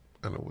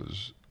 and it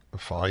was a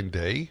fine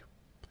day.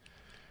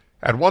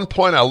 At one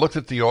point, I looked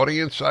at the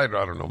audience. I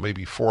don't know,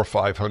 maybe 400 or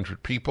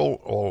 500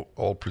 people,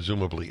 all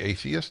presumably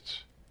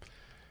atheists.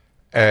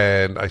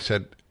 And I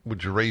said,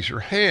 would you raise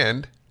your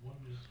hand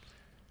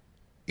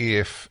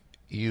if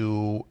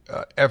you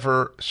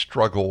ever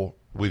struggle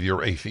with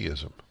your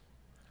atheism?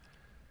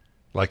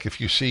 Like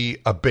if you see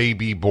a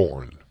baby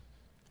born,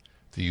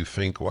 do you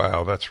think,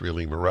 wow, that's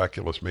really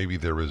miraculous, maybe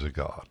there is a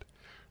God?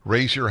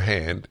 Raise your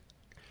hand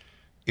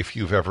if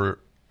you've ever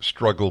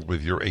struggled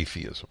with your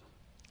atheism.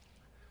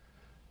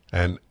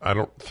 And I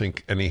don't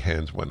think any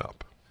hands went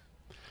up.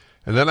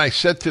 And then I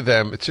said to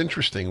them, it's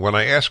interesting, when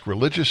I ask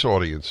religious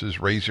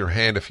audiences, raise your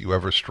hand if you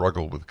ever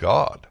struggled with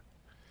God,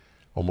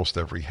 almost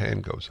every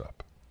hand goes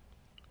up.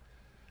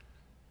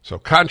 So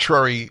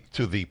contrary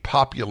to the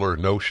popular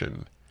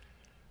notion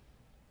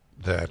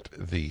that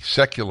the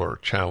secular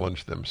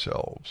challenge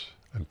themselves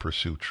and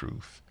pursue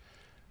truth,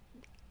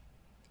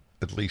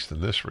 at least in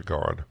this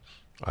regard,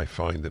 I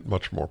find it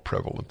much more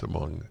prevalent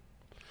among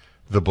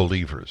the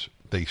believers.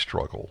 They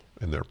struggle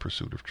in their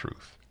pursuit of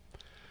truth.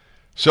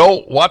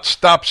 So, what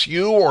stops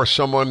you or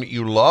someone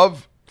you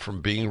love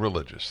from being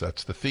religious?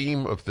 That's the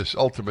theme of this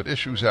Ultimate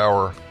Issues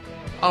Hour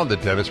on the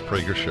Dennis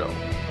Prager Show.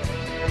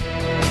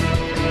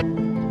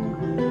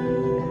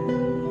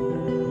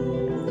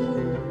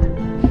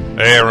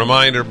 Hey, a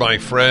reminder, my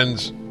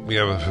friends, we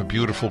have a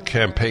beautiful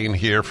campaign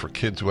here for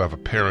kids who have a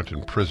parent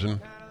in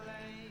prison.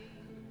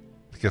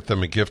 Get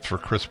them a gift for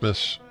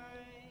Christmas.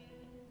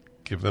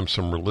 Give them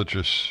some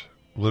religious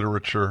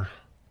literature.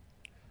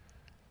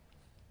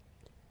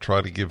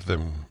 Try to give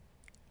them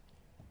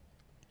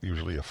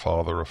usually a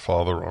father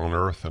on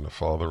earth and a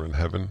father in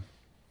heaven.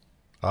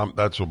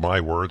 That's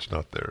my words,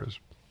 not theirs.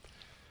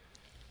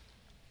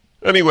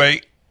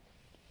 Anyway,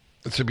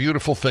 it's a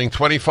beautiful thing.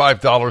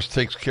 $25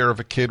 takes care of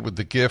a kid with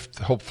the gift,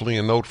 hopefully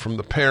a note from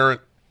the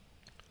parent.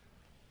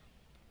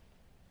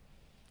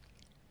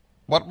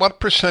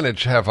 What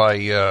percentage have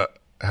I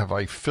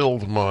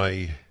filled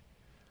my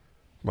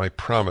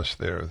promise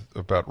there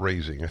about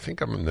raising? I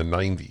think I'm in the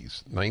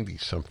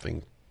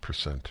 90-something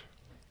percent.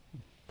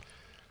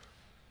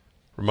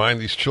 Remind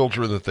these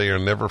children that they are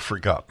never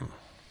forgotten.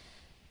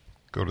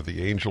 Go to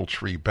the Angel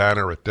Tree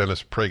banner at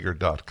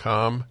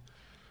DennisPrager.com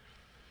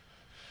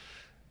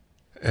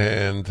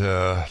and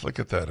look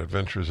at that,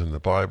 Adventures in the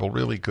Bible,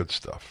 really good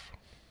stuff.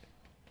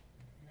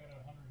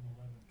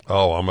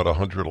 Oh, I'm at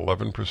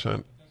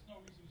 111%?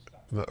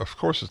 Of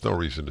course there's no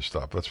reason to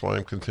stop. That's why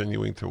I'm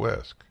continuing to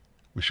ask.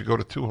 We should go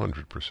to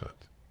 200%.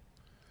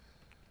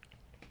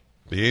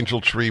 The Angel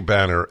Tree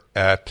banner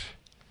at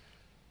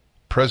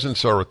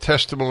presents are a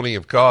testimony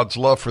of God's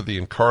love for the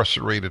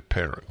incarcerated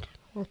parent.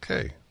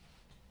 Okay.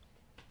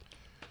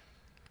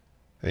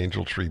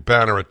 Angel Tree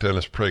banner at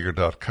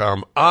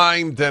DennisPrager.com.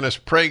 I'm Dennis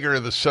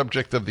Prager, the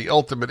subject of the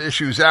Ultimate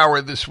Issues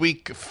Hour this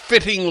week,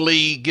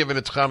 fittingly, given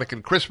it's Hanukkah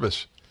and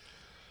Christmas,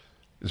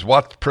 is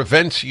what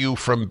prevents you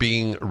from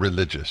being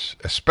religious,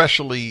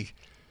 especially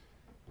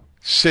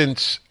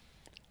since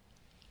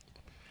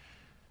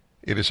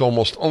it is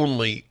almost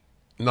only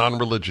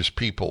non-religious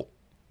people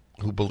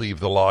who believe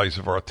the lies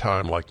of our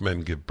time like men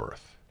give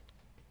birth.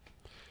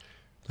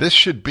 This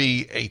should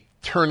be a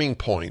turning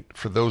point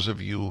for those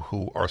of you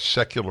who are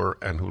secular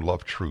and who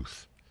love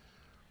truth.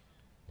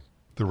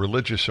 The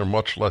religious are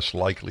much less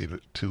likely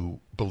to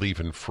believe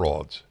in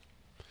frauds.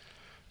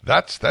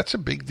 That's a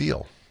big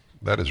deal.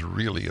 That is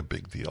really a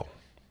big deal.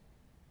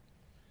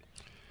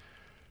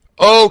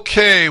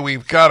 Okay,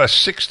 we've got a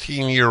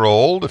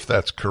 16-year-old, if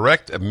that's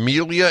correct,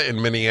 Amelia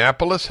in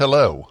Minneapolis.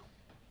 Hello.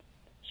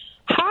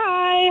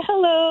 Hi,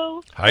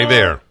 hello. Hi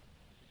there.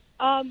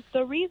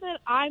 The reason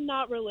I'm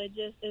not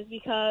religious is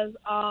because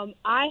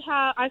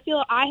I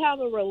feel I have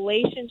a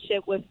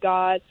relationship with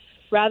God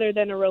rather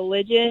than a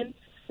religion,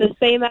 the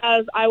same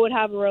as I would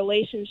have a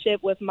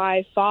relationship with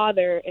my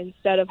father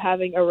instead of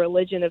having a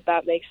religion, if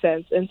that makes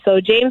sense. And so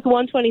James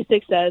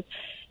 1:26 says,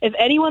 if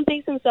anyone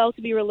thinks himself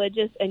to be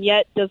religious and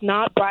yet does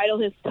not bridle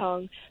his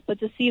tongue, but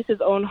deceives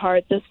his own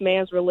heart, this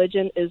man's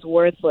religion is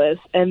worthless.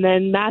 And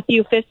then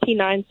Matthew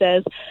 15:9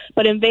 says,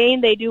 but in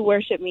vain they do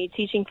worship me,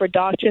 teaching for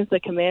doctrines the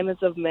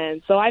commandments of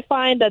men. So I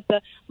find that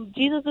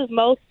Jesus'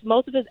 most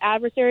of his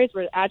adversaries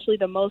were actually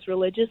the most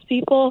religious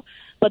people,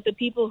 but the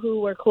people who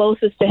were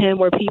closest to him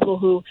were people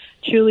who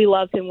truly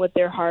loved him with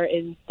their heart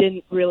and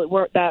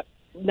weren't that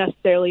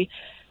necessarily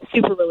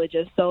super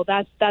religious. So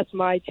that's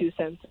my 2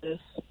 cents.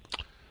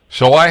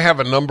 So I have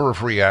a number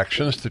of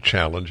reactions to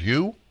challenge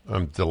you.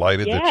 I'm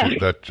delighted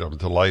I'm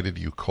delighted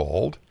you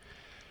called.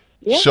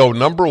 Yeah. So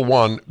number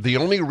one, the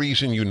only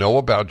reason you know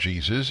about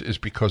Jesus is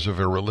because of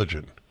a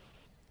religion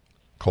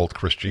called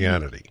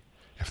Christianity.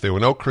 Mm-hmm. If there were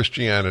no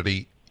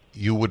Christianity,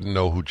 you wouldn't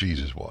know who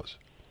Jesus was.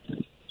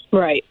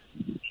 Right.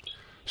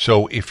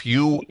 So if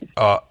you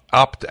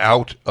opt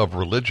out of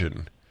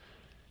religion,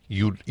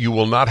 you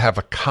will not have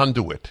a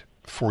conduit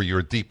for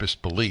your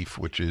deepest belief,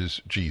 which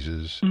is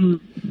Jesus.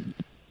 Mm-hmm.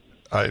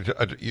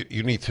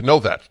 You need to know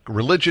that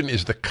religion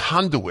is the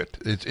conduit.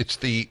 It's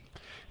the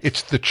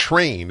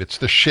train, it's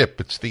the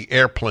ship, it's the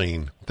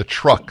airplane, the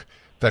truck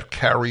that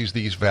carries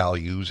these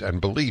values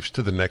and beliefs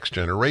to the next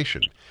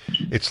generation.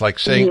 It's like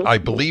saying, mm-hmm. I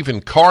believe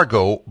in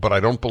cargo, but I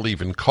don't believe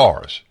in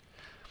cars.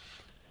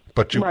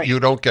 But you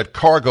don't get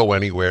cargo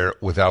anywhere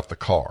without the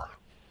car.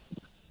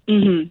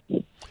 Mm-hmm.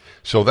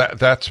 So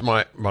that's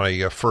my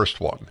first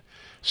one.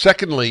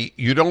 Secondly,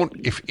 you don't.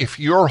 If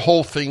your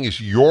whole thing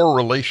is your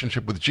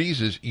relationship with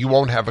Jesus, you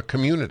won't have a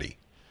community.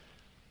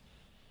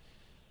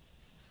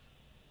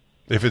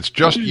 If it's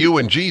just you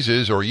and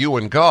Jesus or you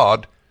and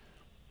God,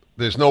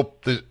 where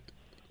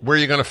are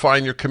you going to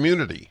find your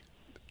community?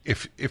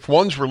 If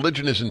one's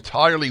religion is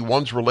entirely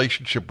one's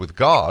relationship with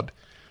God,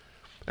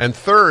 and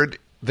third,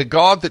 the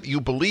God that you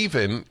believe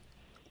in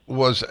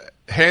was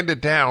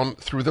handed down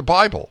through the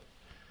Bible.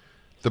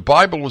 The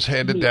Bible was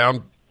handed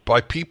down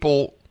by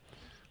people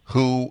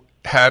who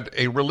had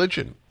a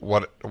religion,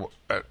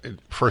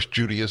 first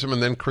Judaism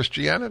and then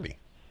Christianity.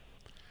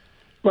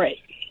 Right.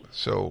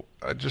 So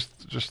just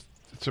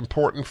it's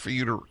important for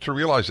you to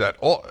realize that.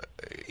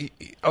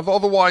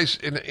 Otherwise,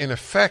 in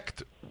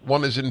effect,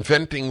 one is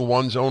inventing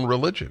one's own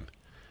religion.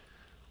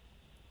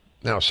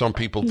 Now, some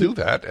people do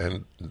that,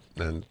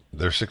 and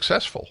they're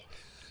successful.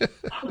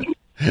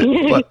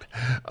 But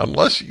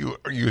unless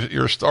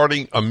you're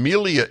starting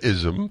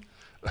Ameliaism,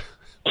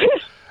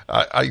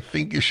 I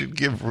think you should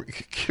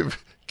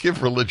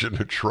give religion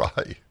a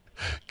try,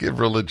 give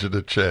religion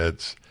a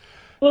chance.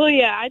 Well,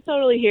 yeah, I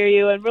totally hear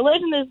you. And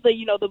religion is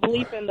the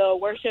belief in the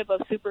worship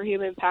of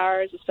superhuman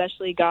powers,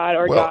 especially God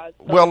or God.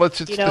 So, well, it's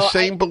the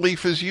same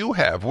belief as you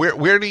have.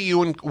 Where do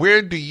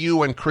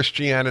you and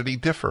Christianity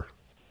differ?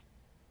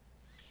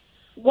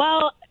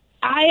 Well,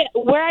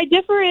 where I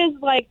differ is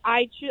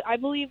I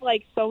believe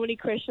so many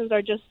Christians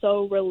are just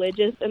so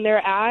religious in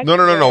their acts.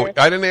 No.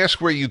 I didn't ask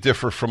where you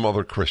differ from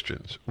other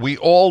Christians. We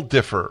all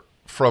differ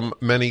from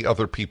many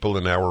other people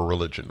in our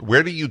religion.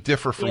 Where do you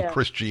differ from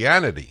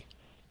Christianity?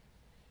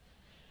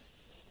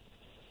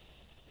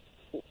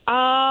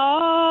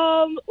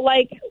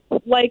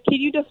 Can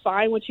you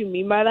define what you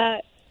mean by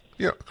that?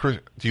 Yeah.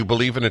 Do you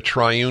believe in a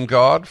triune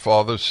God,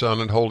 Father, Son,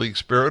 and Holy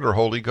Spirit, or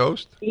Holy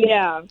Ghost?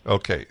 Yeah.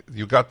 Okay.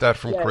 You got that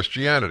from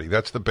Christianity.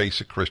 That's the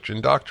basic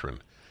Christian doctrine.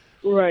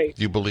 Right.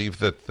 Do you believe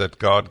that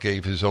God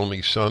gave his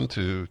only Son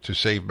to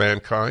save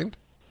mankind?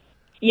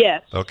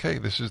 Yes. Okay.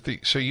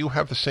 So you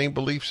have the same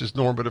beliefs as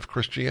normative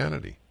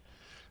Christianity.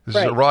 This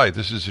is right.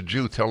 This is a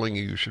Jew telling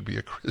you should be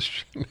a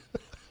Christian.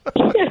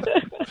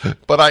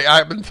 But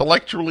I'm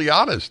intellectually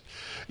honest.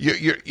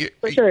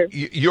 For sure.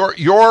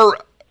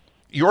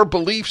 Your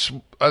beliefs,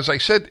 as I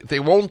said, they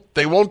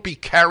won't be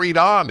carried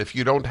on if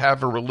you don't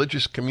have a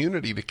religious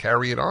community to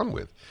carry it on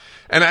with.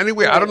 And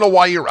anyway, I don't know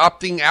why you're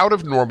opting out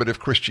of normative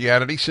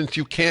Christianity, since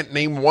you can't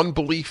name one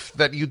belief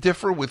that you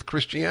differ with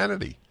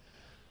Christianity.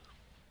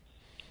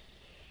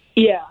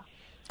 Yeah.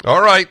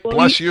 All right.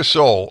 Bless your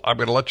soul. I'm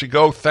going to let you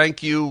go.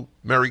 Thank you.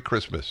 Merry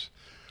Christmas.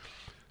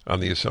 On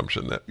the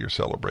assumption that you're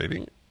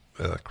celebrating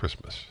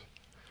Christmas.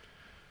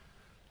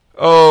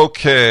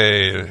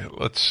 Okay.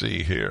 Let's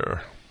see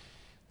here.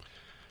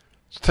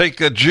 Let's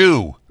take a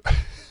Jew.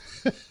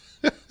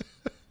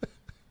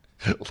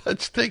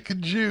 Let's take a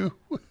Jew.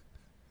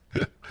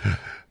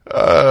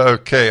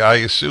 Okay, I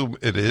assume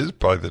it is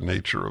by the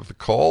nature of the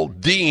call.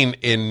 Dean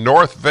in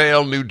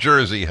Northvale, New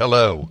Jersey.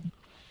 Hello.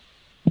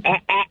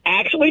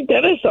 Actually,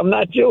 Dennis, I'm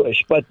not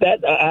Jewish, but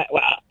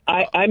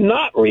I'm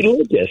not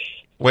religious.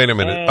 Wait a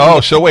minute.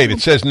 Wait.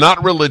 It says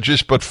not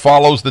religious, but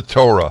follows the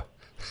Torah.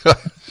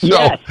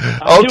 Yes.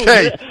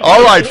 Okay.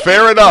 All right.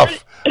 Fair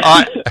enough.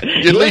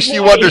 At least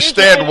you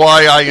understand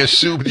why I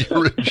assumed you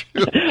were a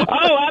Jew.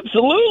 Oh,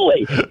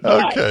 absolutely.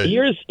 Okay.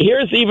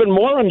 Here's even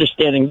more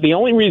understanding. The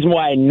only reason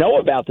why I know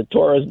about the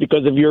Torah is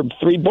because of your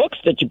 3 books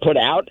that you put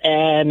out,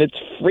 and it's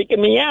freaking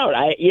me out.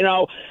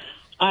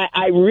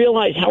 I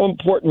realize how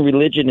important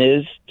religion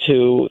is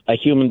to a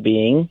human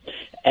being,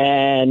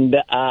 and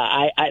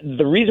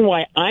the reason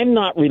why I'm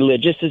not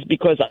religious is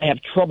because I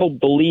have trouble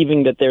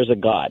believing that there's a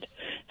God.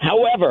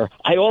 However,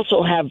 I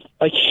also have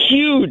a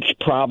huge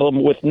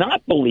problem with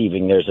not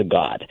believing there's a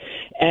God.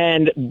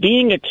 And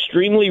being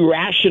extremely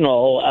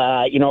rational,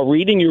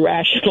 reading your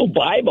rational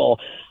Bible,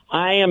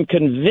 I am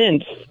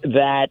convinced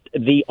that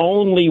the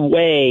only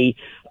way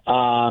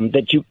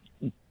that you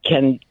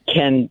can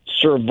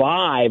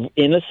survive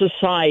in a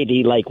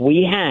society like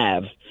we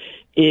have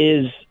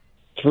is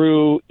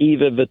through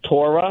either the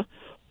Torah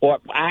or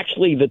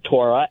actually the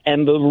Torah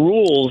and the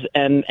rules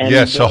and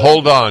yes. So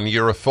hold on,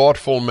 you're a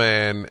thoughtful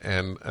man,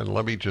 and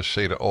let me just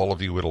say to all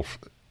of you,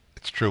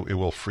 it's true, it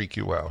will freak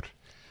you out.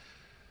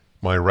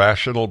 My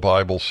Rational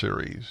Bible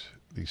series,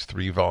 these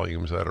 3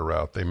 volumes that are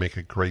out, they make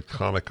a great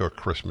Hanukkah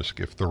Christmas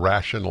gift. The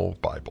Rational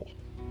Bible.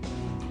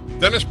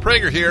 Dennis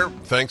Prager here.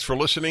 Thanks for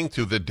listening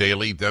to the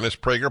Daily Dennis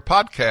Prager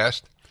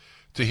Podcast.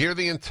 To hear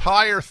the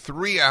entire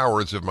 3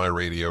 hours of my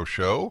radio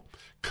show,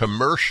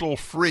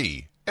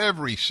 commercial-free,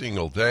 every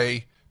single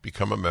day,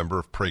 become a member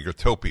of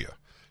Pragertopia.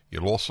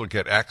 You'll also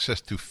get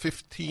access to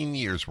 15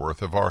 years'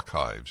 worth of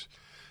archives,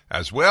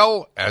 as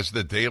well as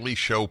the daily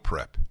show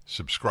prep.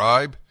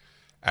 Subscribe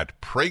at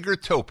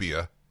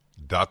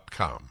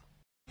Pragertopia.com.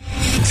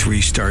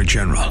 Three-star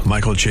General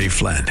Michael J.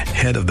 Flynn,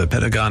 head of the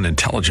Pentagon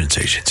Intelligence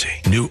Agency,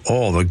 knew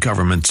all the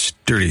government's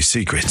dirty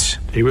secrets.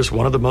 He was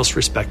one of the most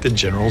respected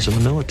generals in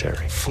the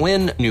military.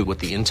 Flynn knew what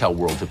the intel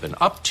world had been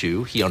up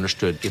to. He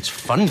understood its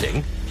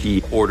funding.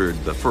 He ordered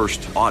the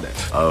first audit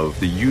of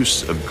the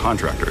use of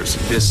contractors.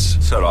 This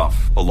set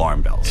off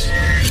alarm bells.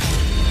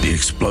 The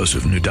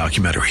explosive new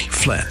documentary,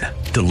 Flynn,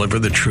 Deliver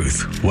the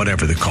Truth,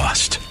 Whatever the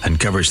Cost,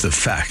 uncovers the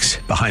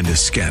facts behind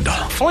this scandal.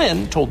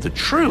 Flynn told the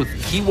truth.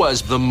 He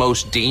was the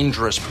most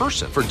dangerous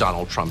person for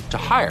Donald Trump to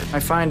hire. I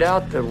find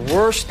out the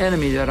worst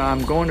enemy that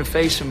I'm going to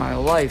face in my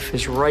life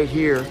is right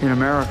here in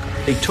America.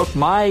 They took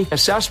my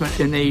assessment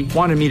and they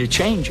wanted me to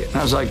change it. And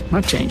I was like, I'm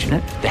not changing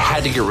it. They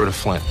had to get rid of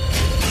Flynn.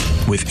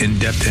 With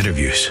in-depth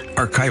interviews,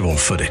 archival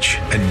footage,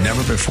 and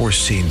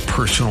never-before-seen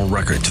personal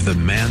records of the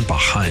man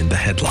behind the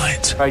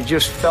headlines. I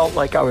just felt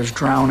like I was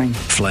drowning.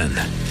 Flynn,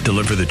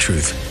 Deliver the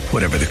Truth,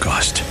 Whatever the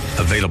Cost.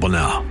 Available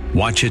now.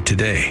 Watch it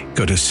today.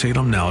 Go to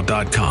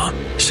salemnow.com.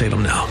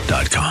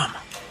 salemnow.com.